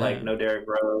of it, like no Derrick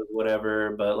Rose,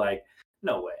 whatever, but like,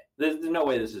 no way. There's no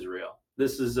way this is real.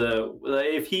 This is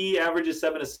if he averages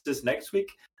 7 assists next week,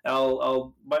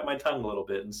 I'll bite my tongue a little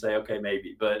bit and say, okay,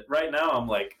 maybe. But right now I'm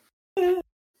like,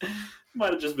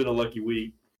 might have just been a lucky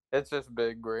week. It's just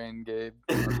big brain, Gabe.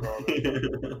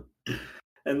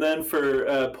 And then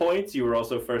for points, you were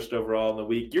also first overall in the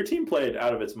week. Your team played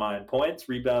out of its mind. Points,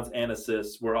 rebounds, and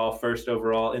assists were all first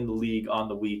overall in the league on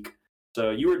the week. So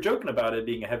you were joking about it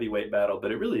being a heavyweight battle,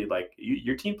 but it really,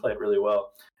 your team played really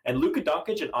well. And Luka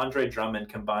Doncic and Andre Drummond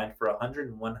combined for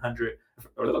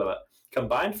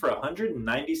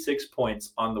 196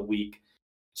 points on the week.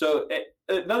 So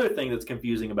another thing that's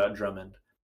confusing about Drummond,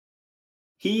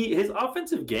 his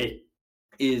offensive game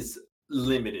is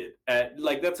limited.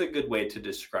 That's a good way to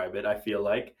describe it, I feel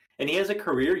like. And he has a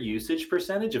career usage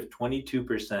percentage of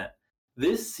 22%.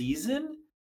 This season,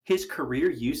 his career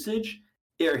usage,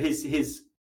 or his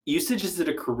usage is at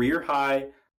a career high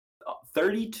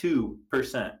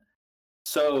 32%.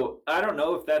 So I don't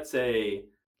know if that's I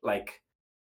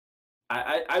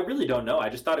really don't know. I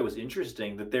just thought it was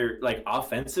interesting that they're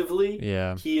offensively,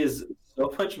 he is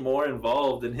so much more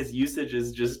involved and his usage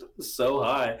is just so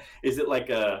high. Is it like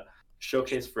a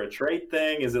showcase for a trade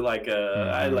thing? Is it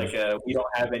we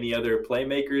don't have any other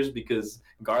playmakers because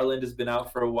Garland has been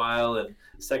out for a while and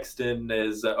Sexton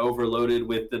is overloaded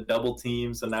with the double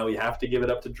team, so now we have to give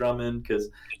it up to Drummond? Because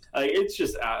it's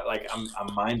just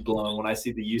I'm mind blown when I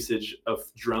see the usage of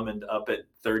Drummond up at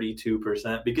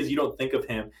 32%, because you don't think of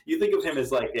him. You think of him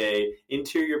as a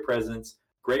interior presence,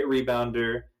 great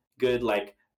rebounder, good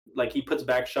he puts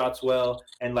back shots well,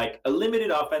 and a limited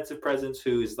offensive presence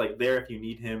who is there if you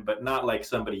need him, but not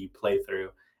somebody you play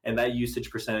through. And that usage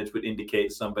percentage would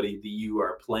indicate somebody that you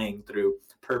are playing through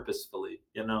purposefully,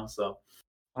 So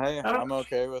I'm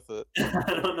okay with it.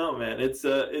 I don't know, man. It's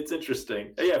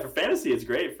interesting. Yeah, for fantasy, it's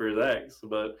great for Zack,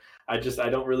 but I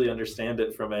don't really understand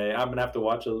it I'm gonna have to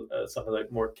watch some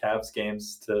of more Cavs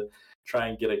games to try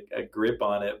and get a grip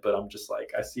on it, but I'm just I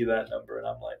see that number and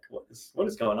I'm what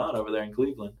is going on over there in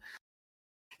Cleveland?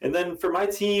 And then for my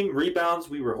team, rebounds,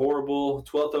 we were horrible,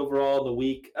 12th overall in the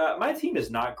week. My team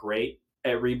is not great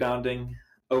at rebounding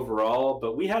overall,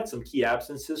 but we had some key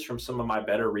absences from some of my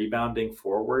better rebounding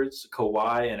forwards.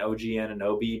 Kawhi and OG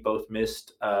Anunoby both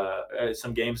missed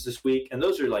some games this week, and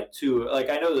those are two.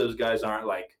 I know those guys aren't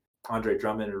Andre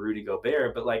Drummond or Rudy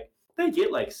Gobert, but they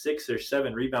get 6 or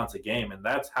 7 rebounds a game, and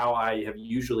that's how I have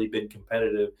usually been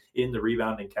competitive in the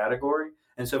rebounding category.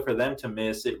 And so for them to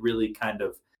miss, it really kind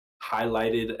of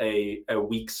highlighted a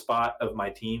weak spot of my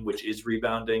team, which is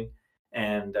rebounding,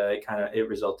 and it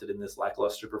resulted in this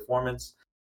lackluster performance.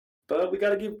 But we got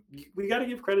to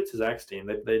give credit to Zach's team.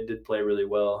 They did play really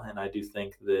well, and I do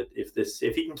think that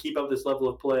if he can keep up this level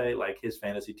of play, his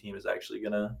fantasy team is actually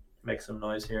gonna make some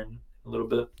noise here in a little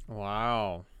bit.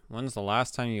 Wow. When's the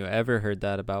last time you ever heard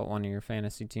that about one of your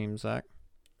fantasy teams, Zach?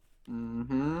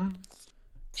 It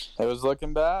was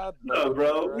looking bad. No,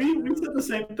 bro. We said the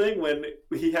same thing when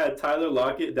he had Tyler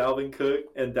Lockett, Dalvin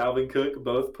Cook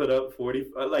both put up 40.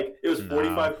 It was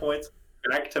 45 points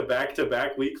back to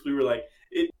back weeks. We were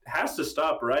it has to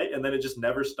stop, right? And then it just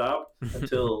never stopped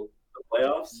until the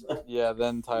playoffs. Yeah,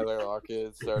 then Tyler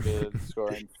Lockett started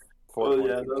scoring 4 Oh points.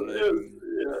 yeah,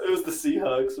 it was the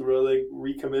Seahawks where they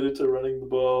recommitted to running the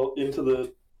ball into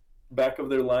the back of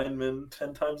their linemen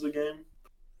 10 times a game.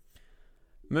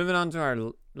 Moving on to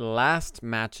our last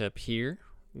matchup here,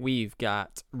 we've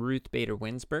got Ruth Bader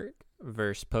Winsberg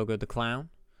versus Pogo the Clown.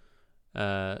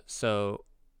 So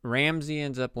Ramsey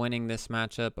ends up winning this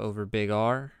matchup over Big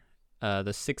R.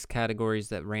 The 6 categories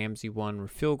that Ramsey won were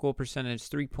field goal percentage,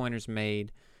 3-pointers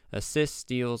made, assists,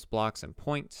 steals, blocks, and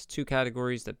points. 2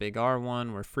 categories that Big R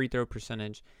won were free throw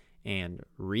percentage and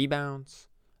rebounds.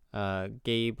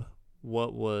 Gabe,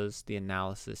 what was the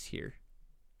analysis here?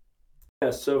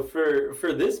 Yeah, so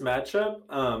for this matchup,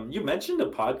 you mentioned a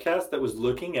podcast that was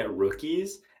looking at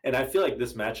rookies, and I feel like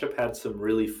this matchup had some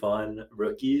really fun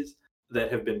rookies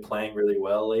that have been playing really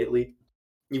well lately.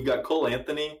 You've got Cole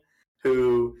Anthony,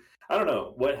 who, I don't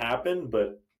know what happened,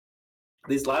 but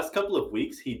these last couple of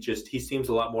weeks, he seems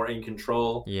a lot more in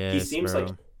control. Yes, he seems like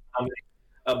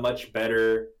a much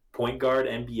better point guard,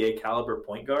 NBA caliber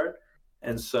point guard.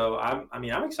 And so I'm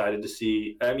excited to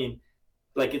see.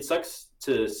 It sucks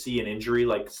to see an injury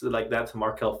like that to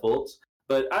Markelle Fultz,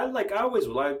 but I always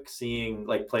like seeing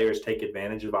players take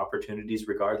advantage of opportunities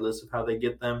regardless of how they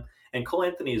get them. And Cole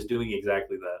Anthony is doing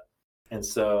exactly that. And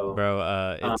so,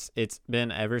 bro, it's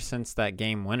been ever since that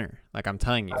game winner. I'm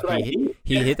telling you,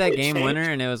 he hit that game winner,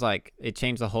 and it was it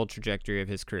changed the whole trajectory of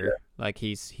his career. Yeah.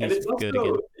 He's also, good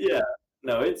again. Yeah,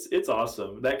 no, it's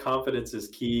awesome. That confidence is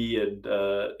key, and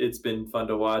it's been fun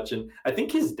to watch. And I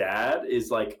think his dad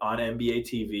is on NBA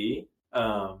TV.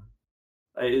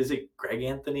 Is it Greg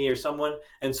Anthony or someone?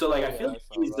 And so I feel like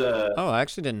he's oh, I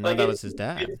actually didn't know that was his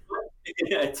dad.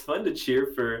 It's fun to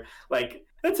cheer for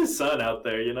that's his son out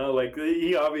there,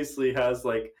 he obviously has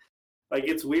like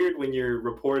it's weird when you're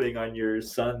reporting on your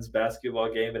son's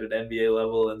basketball game at an NBA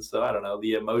level, and so I don't know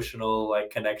the emotional like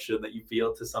connection that you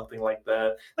feel to something like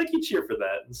that. Like you cheer for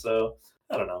that, and so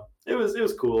I don't know. It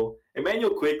was cool.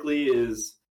 Emmanuel Quickly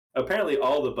is apparently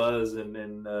all the buzz in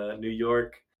New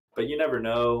York, but you never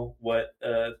know what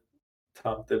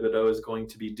Tom Thibodeau is going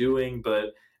to be doing.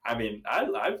 But I mean,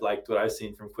 I've liked what I've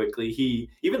seen from Quickly. He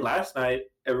even last night,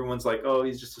 everyone's like, "Oh,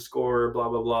 he's just a scorer," blah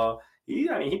blah blah.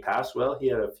 I mean, he passed well. He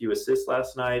had a few assists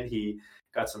last night. He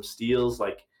got some steals.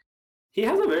 Like he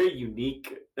has a very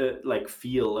unique like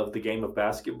feel of the game of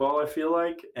basketball. I feel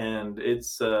like, and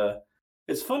it's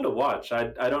fun to watch.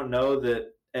 I don't know that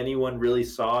anyone really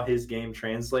saw his game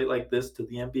translate like this to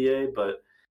the NBA, but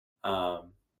I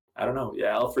don't know.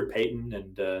 Yeah, Alfred Payton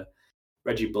and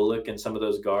Reggie Bullock and some of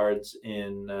those guards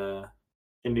in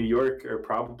New York are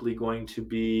probably going to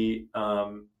be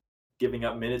giving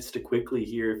up minutes to Quickly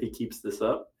here if he keeps this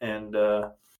up. And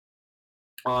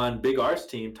on Big R's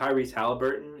team, Tyrese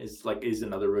Halliburton is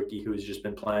another rookie who has just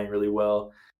been playing really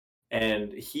well.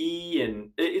 And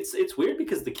it's weird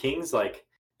because the Kings, like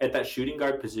at that shooting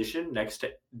guard position next to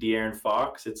De'Aaron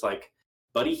Fox, it's like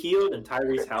Buddy Hield and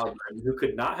Tyrese Halliburton, who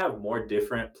could not have more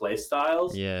different play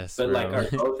styles. Yes, but bro. like are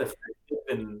both effective.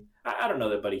 And I don't know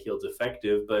that Buddy Hield's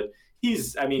effective, but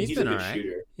he's a good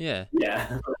shooter. Yeah.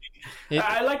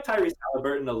 I like Tyrese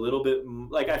Halliburton a little bit.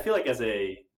 Like I feel like as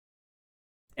a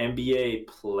NBA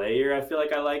player, I feel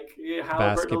like I like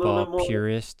Halliburton a little bit more. Basketball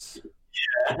purists.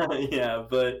 Yeah,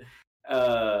 but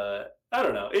I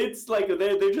don't know. It's like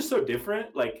they're just so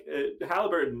different. Like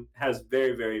Halliburton has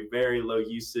very, very, very low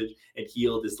usage, and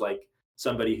Hield is like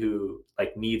somebody who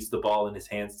like needs the ball in his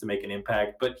hands to make an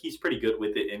impact, but he's pretty good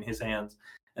with it in his hands.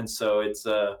 And so it's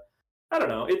I don't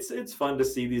know. It's fun to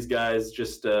see these guys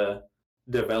just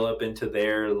develop into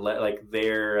their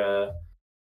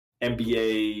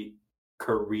NBA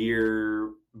career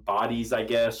bodies, I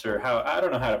guess, or how I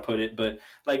don't know how to put it, but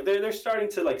like they're starting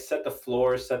to like set the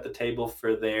floor, set the table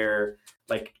for their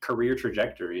like career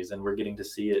trajectories, and we're getting to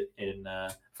see it in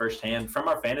firsthand from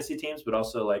our fantasy teams, but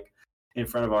also like in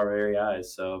front of our very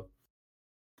eyes. So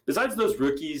besides those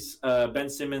rookies, Ben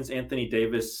Simmons, Anthony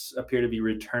Davis appear to be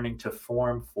returning to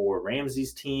form for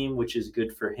Ramsey's team, which is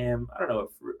good for him. I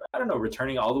don't know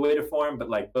returning all the way to form, but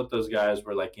like both those guys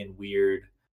were like in weird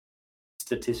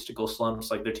statistical slumps.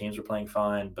 Like their teams were playing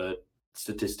fine, but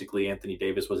statistically Anthony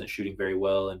Davis wasn't shooting very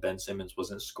well and Ben Simmons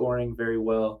wasn't scoring very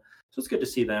well. So it's good to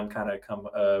see them kind of come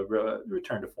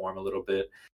return to form a little bit.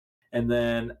 And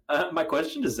then my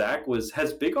question to Zach was,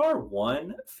 has Big R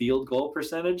won field goal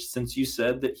percentage since you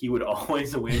said that he would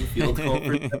always win field goal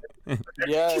percentage?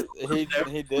 Yeah,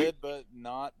 he did, but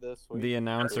not this week. The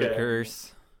announcer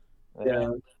curse.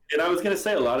 Yeah. And I was going to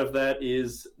say a lot of that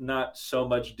is not so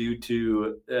much due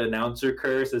to announcer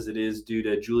curse as it is due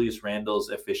to Julius Randle's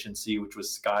efficiency, which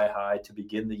was sky high to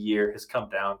begin the year, has come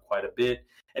down quite a bit.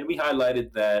 And we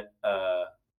highlighted that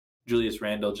Julius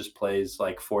Randle just plays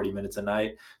like 40 minutes a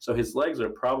night. So his legs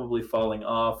are probably falling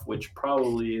off, which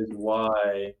probably is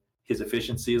why his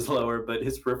efficiency is lower, but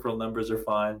his peripheral numbers are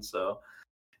fine. So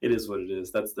it is what it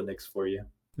is. That's the Knicks for you.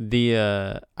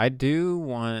 I do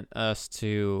want us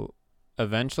to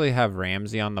eventually have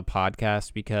Ramsey on the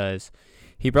podcast because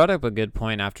he brought up a good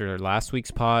point after last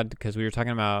week's pod, because we were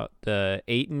talking about the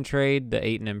Ayton trade, the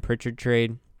Ayton and Pritchard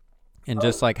trade, and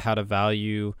just like how to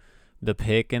value the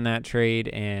pick in that trade.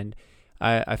 And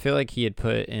I feel like he had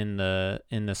put in the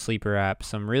sleeper app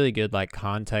some really good like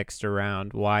context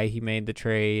around why he made the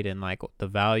trade and like the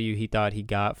value he thought he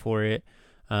got for it.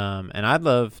 And I'd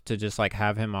love to just like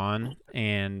have him on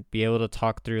and be able to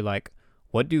talk through like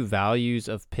what do values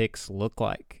of picks look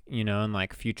like, in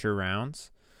like future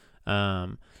rounds.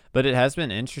 But it has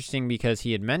been interesting because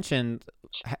he had mentioned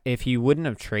if he wouldn't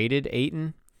have traded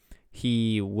Ayton,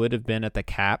 he would have been at the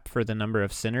cap for the number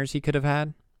of centers he could have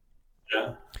had.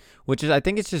 Yeah. Which is, I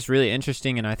think it's just really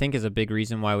interesting, and I think is a big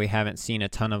reason why we haven't seen a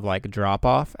ton of like drop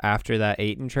off after that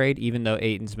Ayton trade, even though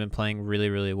Ayton's been playing really,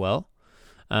 really well.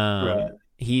 Right.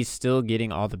 He's still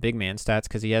getting all the big man stats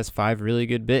because he has 5 really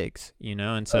good bigs,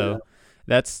 and so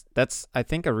that's I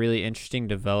think a really interesting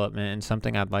development and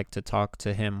something I'd like to talk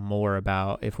to him more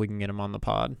about if we can get him on the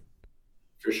pod.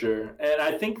 For sure. And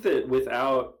I think that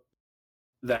without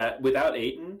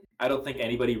Ayton, I don't think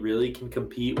anybody really can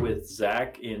compete with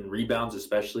Zack in rebounds,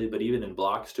 especially, but even in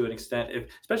blocks to an extent,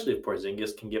 especially if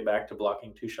Porzingis can get back to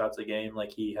blocking 2 shots a game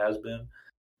like he has been,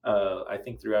 I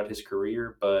think throughout his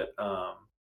career. But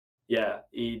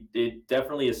it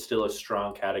definitely is still a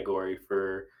strong category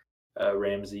for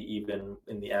Ramsey, even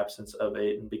in the absence of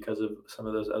Ayton, because of some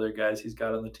of those other guys he's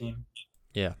got on the team.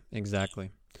 Yeah,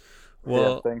 exactly.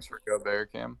 Well, yeah, thanks for Go Bear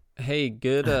Cam. hey,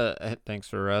 good. Thanks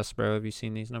for Russ, bro. Have you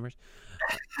seen these numbers?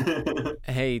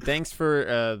 Hey, thanks for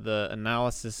the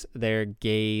analysis there,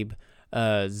 Gabe.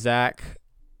 Zach,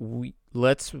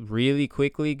 let's really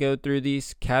quickly go through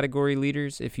these category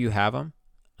leaders if you have them.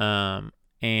 And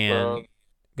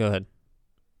go ahead.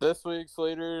 This week's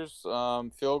leaders,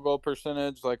 field goal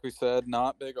percentage, like we said,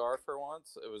 not Big R for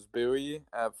once. It was Bowie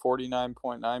at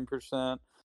 49.9%.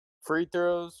 Free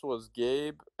throws was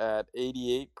Gabe at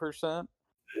 88%.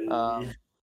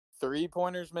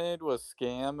 3-pointers made was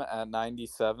Scam at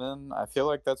 97. I feel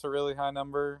like that's a really high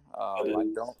number. I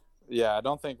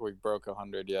don't think we broke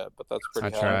 100 yet, but that's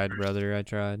pretty high. I tried, brother. I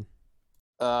tried.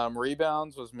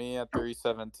 Rebounds was me at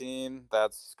 317.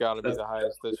 That's got to be the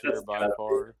highest this year by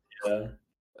far.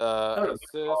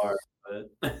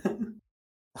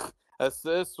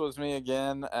 Assists was me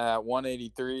again at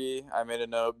 183. I made a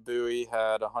note. Bowie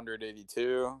had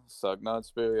 182. Suck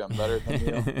nuts, Bowie. I'm better than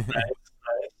you.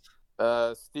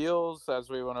 Steals, as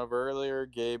we went over earlier,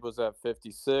 Gabe was at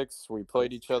 56. We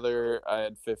played each other. I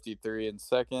had 53 in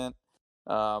second.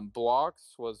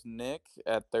 Blocks was Nick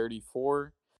at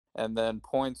 34. And then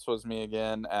points was me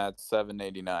again at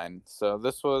 789. So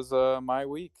this was my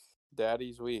week,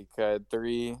 Daddy's week. I had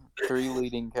three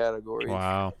leading categories.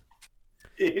 Wow.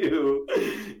 Ew,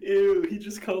 he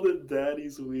just called it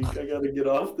Daddy's week. I gotta get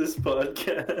off this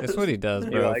podcast. That's what he does,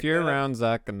 bro. If you're around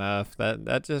Zach enough,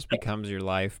 that just becomes your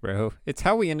life, bro. It's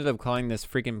how we ended up calling this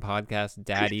freaking podcast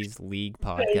Daddy's League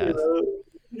Podcast.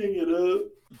 Hang it up.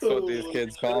 That's what these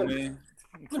kids call me.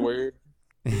 It's weird.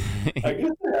 I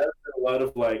guess there has been a lot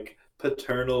of like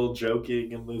paternal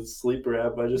joking in the sleeper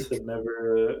app. I just had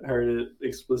never heard it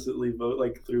explicitly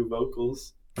through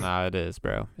vocals. Nah, it is,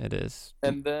 bro. It is.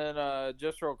 And then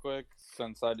just real quick,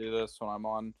 since I do this when I'm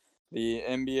on, the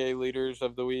NBA leaders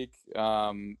of the week,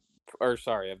 of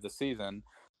the season.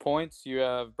 Points, you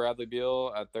have Bradley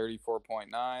Beal at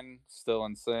 34.9, still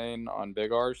insane on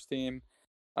Big R's team.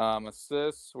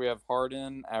 Assists, we have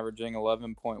Harden averaging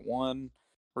 11.1.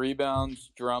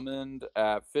 Rebounds, Drummond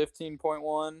at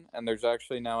 15.1, and there's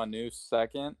actually now a new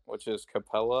second, which is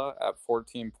Capella at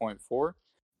 14.4.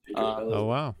 Oh,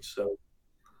 wow. So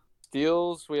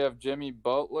steals, we have Jimmy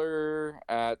Butler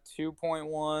at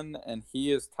 2.1, and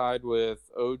he is tied with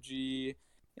OG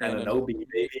and an OB,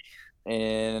 baby.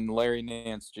 And Larry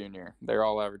Nance Jr. They're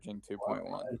all averaging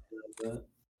 2.1.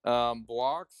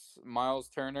 Blocks, Miles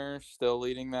Turner still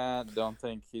leading that. Don't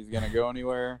think he's going to go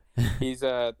anywhere. He's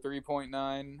at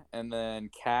 3.9, and then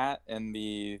Cat in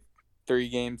the 3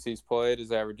 games he's played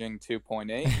is averaging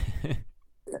 2.8.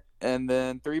 And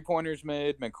then 3-pointers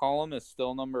made, McCollum is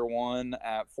still number 1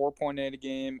 at 4.8 a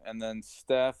game, and then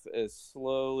Steph is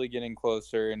slowly getting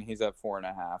closer, and he's at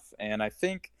 4.5. And I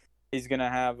think he's going to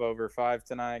have over 5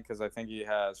 tonight because I think he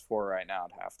has 4 right now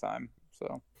at halftime.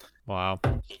 So, wow.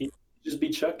 Just be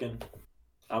chucking.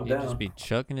 I'm down. Just be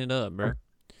chucking it up, bro.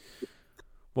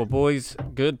 Well, boys,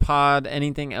 good pod.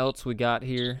 Anything else we got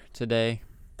here today?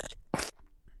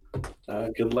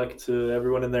 Good luck to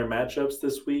everyone in their matchups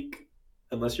this week,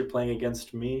 unless you're playing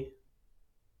against me.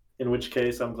 In which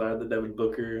case, I'm glad that Devin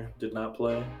Booker did not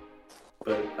play.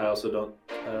 But I also don't.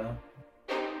 I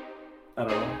don't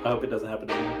know. I hope it doesn't happen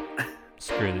to me.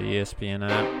 Screw the ESPN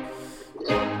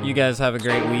app. You guys have a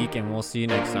great week, and we'll see you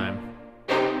next time.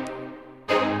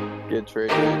 Good trade,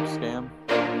 Scam.